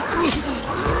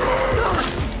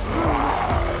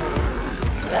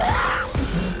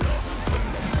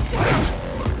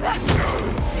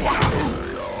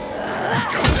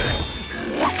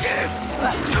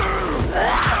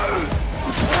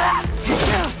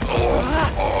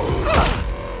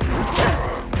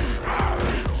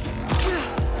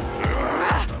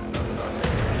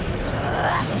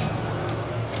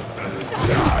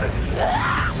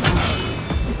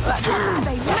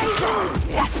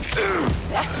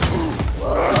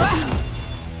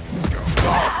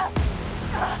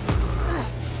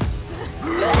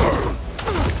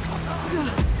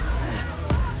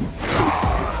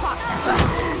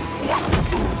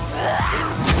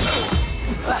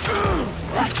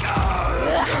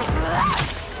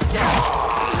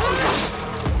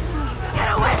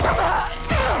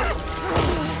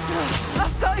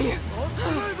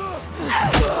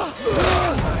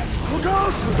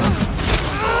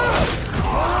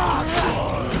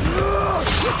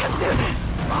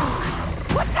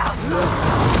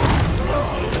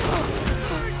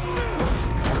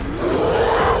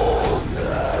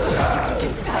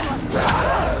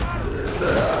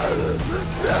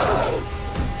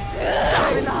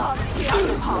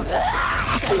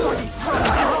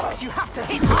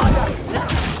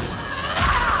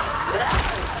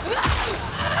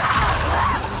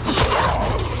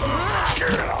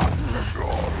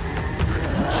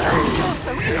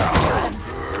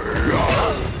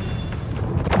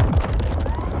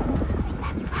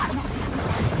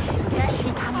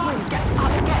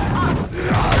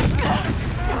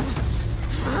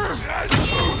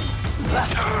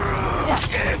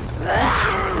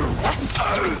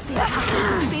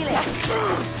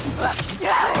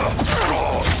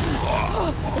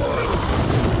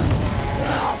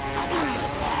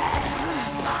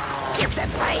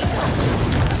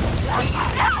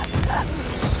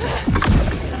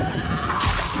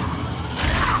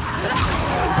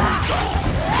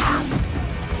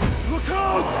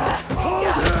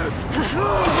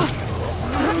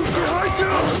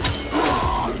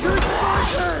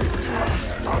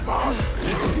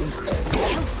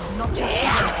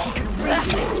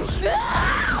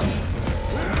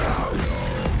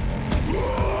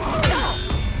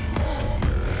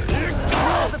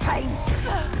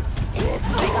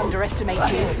 Underestimate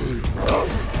you.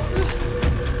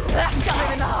 Got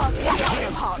him in the heart. Got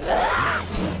him hot.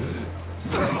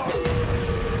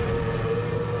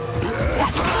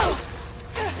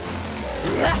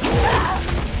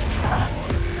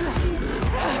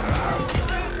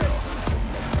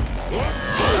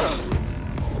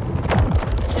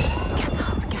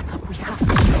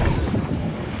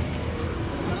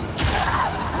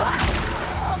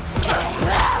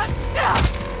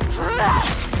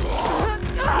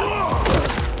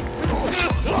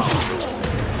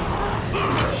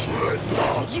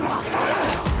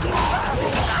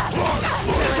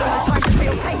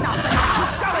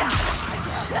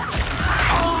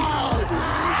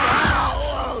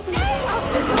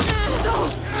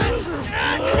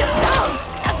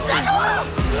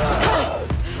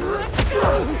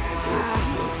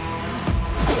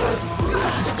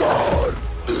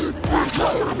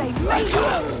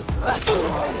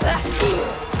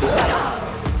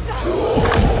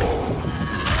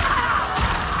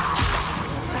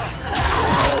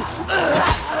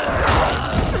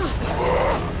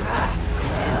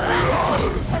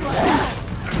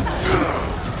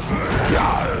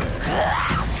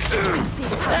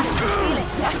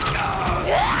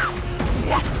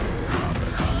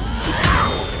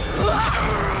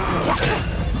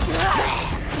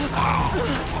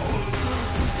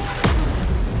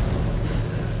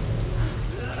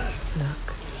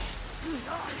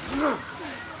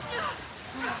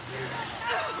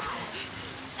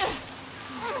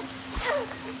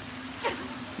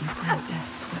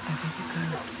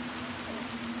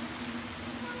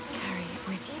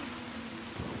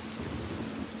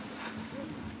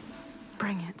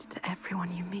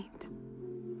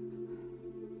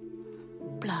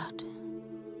 Blood.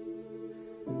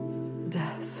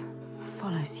 Death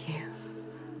follows you.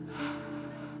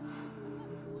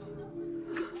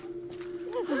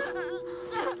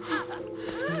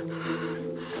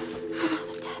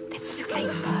 Another death. It's too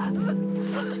late for her. In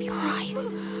front of your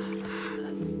eyes.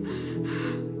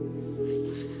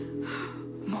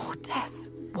 More death.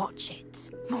 Watch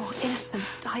it. More innocence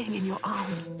dying in your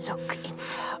arms. Look into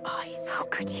her eyes. How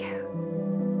could you?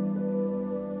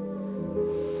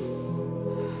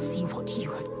 See what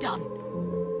you have done.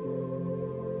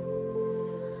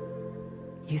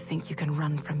 You think you can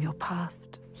run from your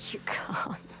past? You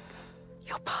can't.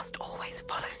 Your past always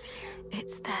follows you.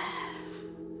 It's there.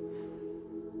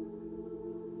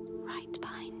 Right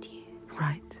behind you.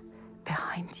 Right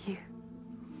behind you.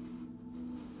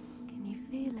 Can you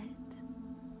feel it?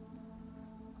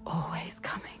 Always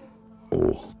coming.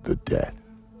 All the death.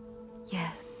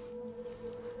 Yes.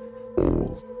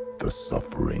 All the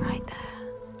suffering. Right there.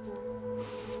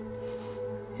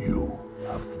 You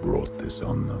have brought this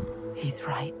on them. He's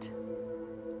right.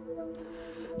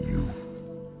 You,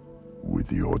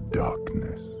 with your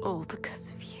darkness. All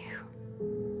because of you.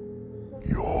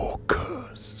 Your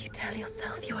curse. You tell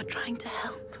yourself you are trying to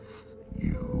help.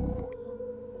 You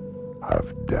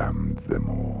have damned them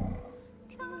all.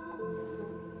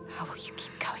 How will you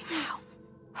keep going now?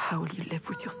 How will you live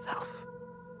with yourself?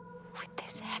 With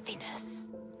this heaviness.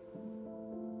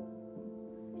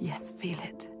 Yes, feel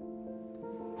it.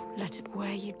 Let it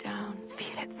wear you down.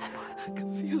 Feel it, Senua. I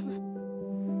can feel it.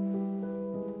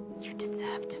 You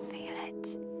deserve to feel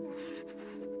it.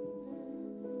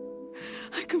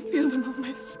 I can feel them on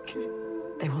my skin.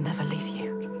 They will never leave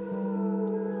you.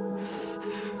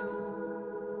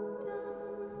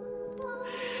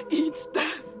 Each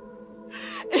death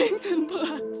inked in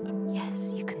blood.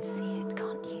 Yes, you can see it,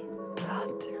 can't you?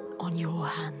 Blood on your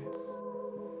hands.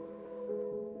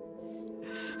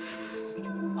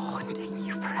 Haunting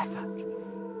you forever.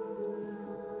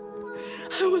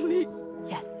 I will leave.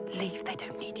 Yes, leave. They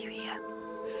don't need you here.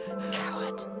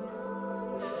 Coward.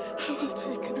 I will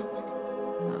take it away.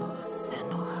 Oh,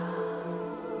 Senua.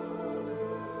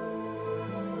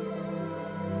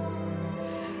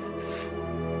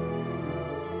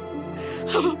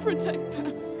 I will protect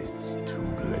them. It's too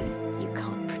late. You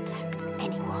can't protect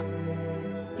anyone.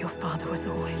 Your father was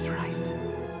always right.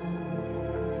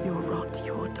 Your rot,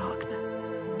 your darkness.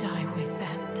 Die with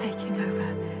them, taking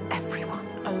over everyone.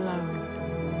 Alone.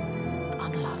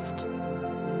 Unloved.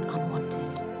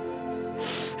 Unwanted.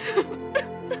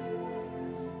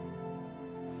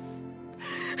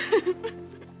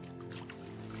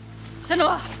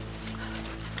 Senua!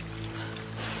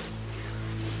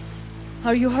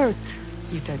 Are you hurt?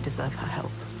 You don't deserve her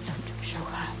help. Don't show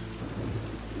her.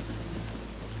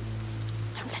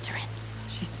 Don't let her in.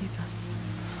 She sees us.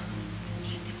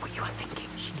 She sees what you are thinking.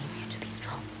 She needs you to be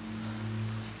strong.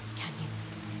 Can you?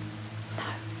 No.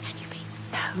 Can you be?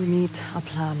 No. We need a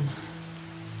plan.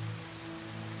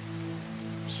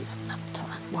 She doesn't have a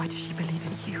plan. Why does she believe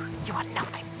in you? You are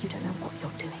nothing. You don't know what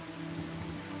you're doing.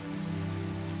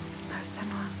 No,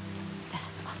 Senua.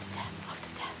 Death after death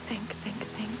after death. Think.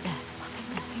 Death after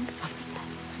death. Think after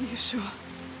death. Are you sure?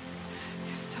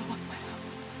 You still want my help?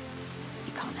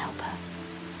 You can't help her.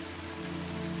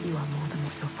 You are more than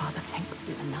what your father thinks.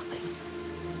 You are nothing.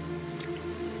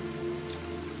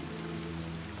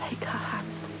 Take her hand.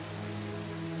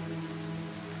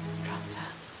 Trust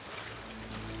her.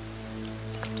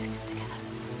 We can do this together.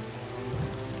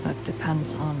 That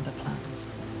depends on the plan.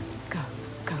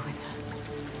 Go with her.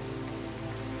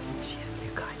 She is too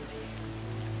kind to you.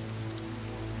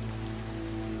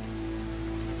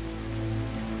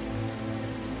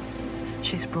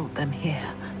 She's brought them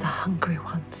here, the hungry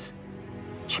ones.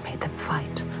 She made them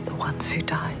fight, the ones who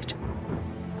died.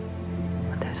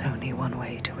 But there's only one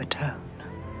way to atone.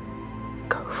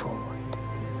 Go forward.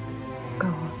 Go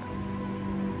on.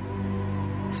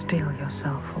 Steel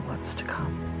yourself for what's to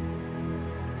come.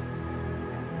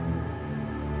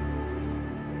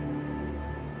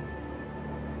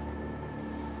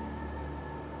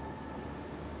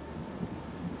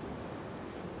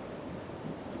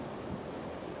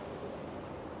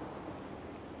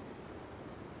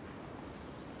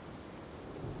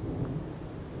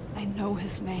 I know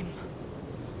his name.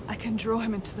 I can draw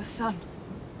him into the sun.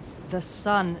 The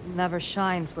sun never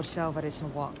shines where Sjavarrisi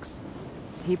walks.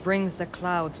 He brings the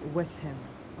clouds with him.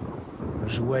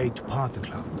 There's a way to part the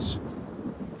clouds.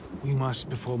 We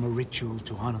must perform a ritual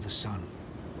to honor the sun,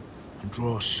 and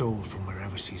draw a soul from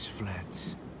wherever she's fled,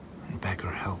 and beg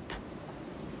her help.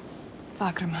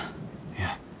 Vagrima.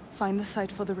 Yeah? Find the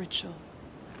site for the ritual.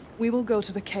 We will go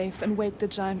to the cave and wake the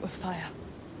giant with fire.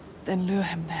 Then lure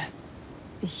him there.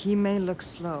 He may look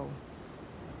slow,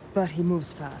 but he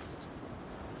moves fast.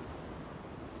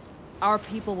 Our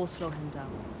people will slow him down.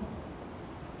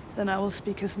 Then I will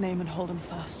speak his name and hold him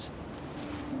fast.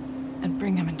 And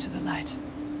bring him into the light.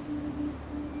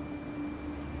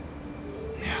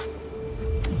 Yeah.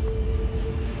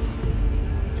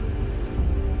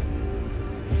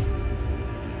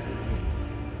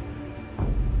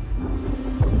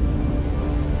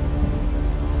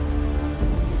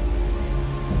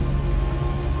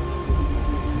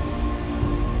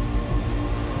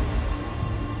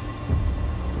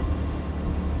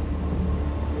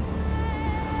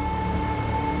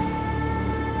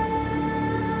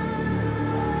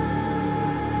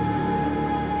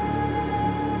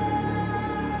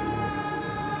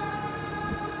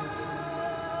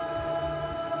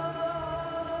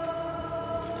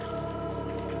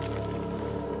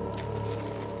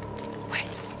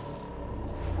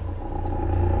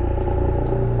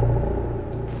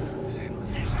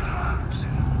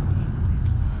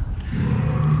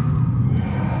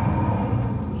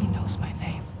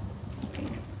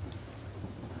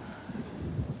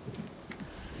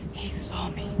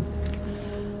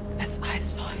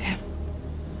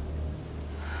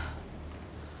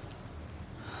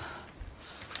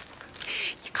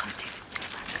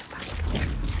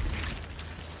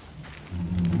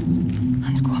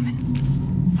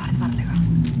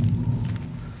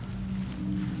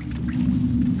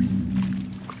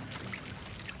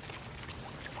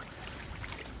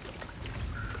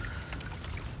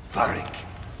 Varric,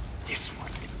 this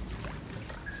one.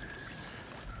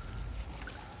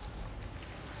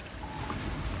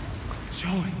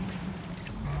 Showing.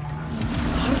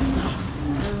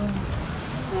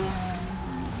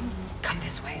 Come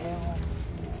this way.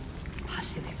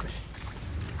 Passið ykkur.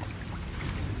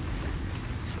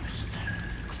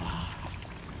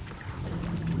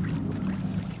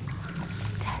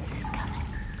 Death is coming.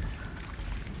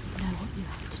 You know what you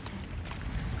have to do.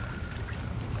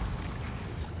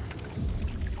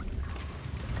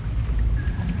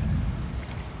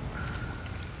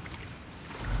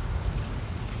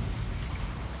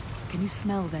 Can you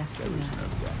smell their fear?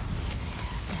 He's here.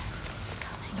 Death is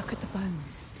coming. Look at the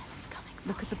bones. Death is coming.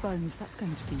 Look at the bones. That's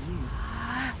going to be you.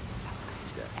 That's going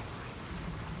to be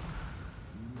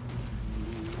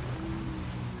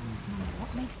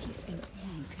What makes you think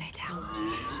he stay down?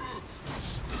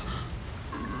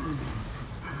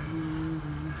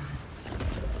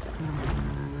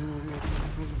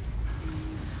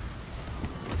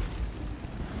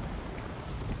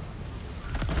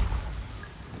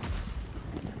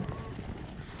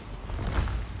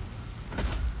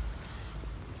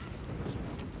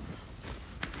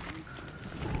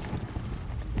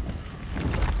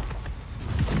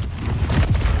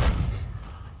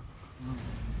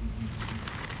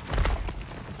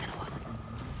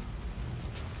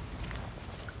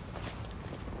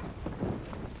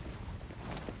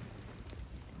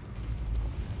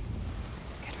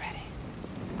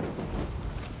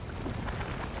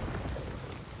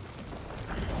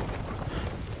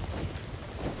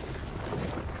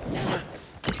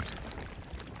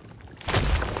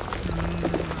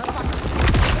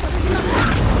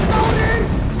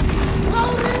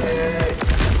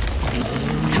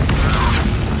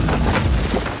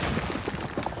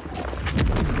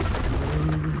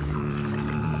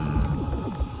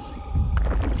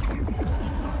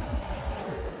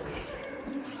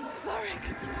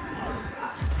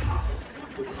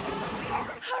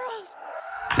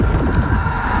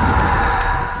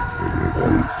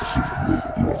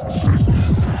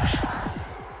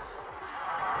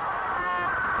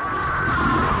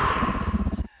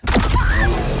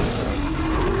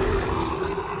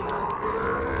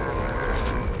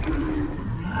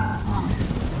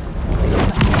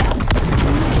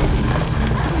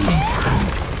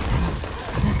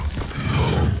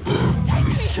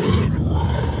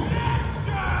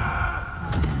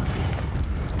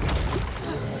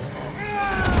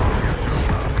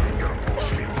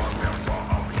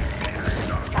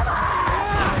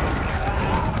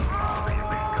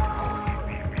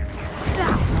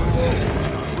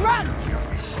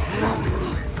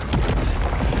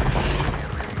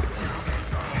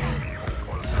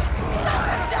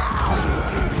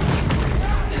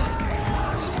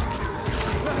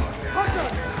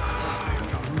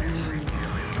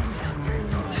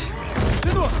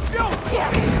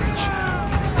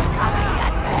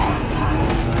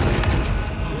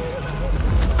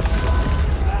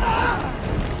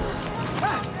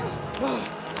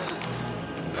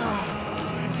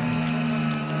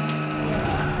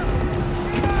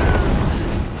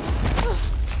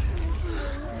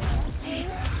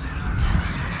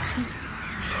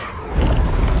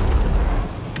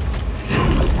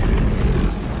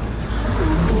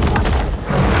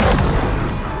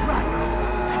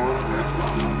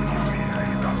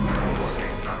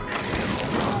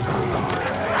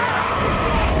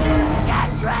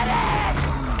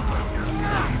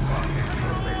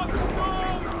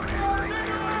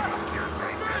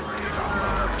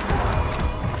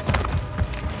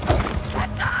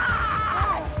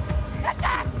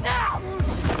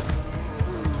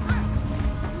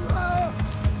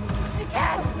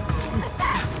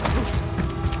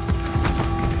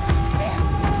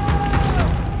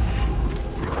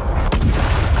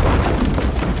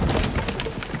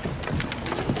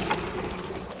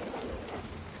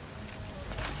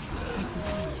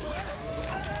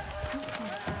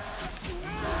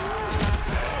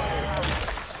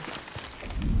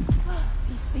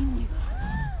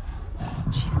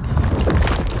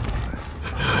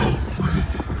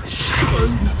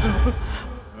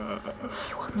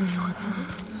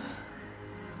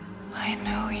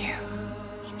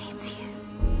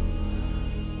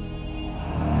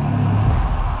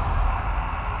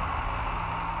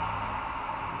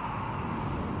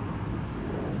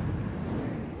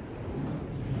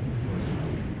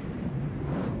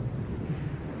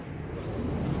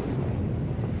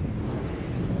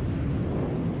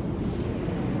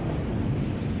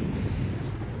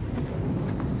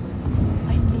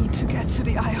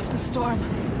 the eye of the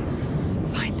storm.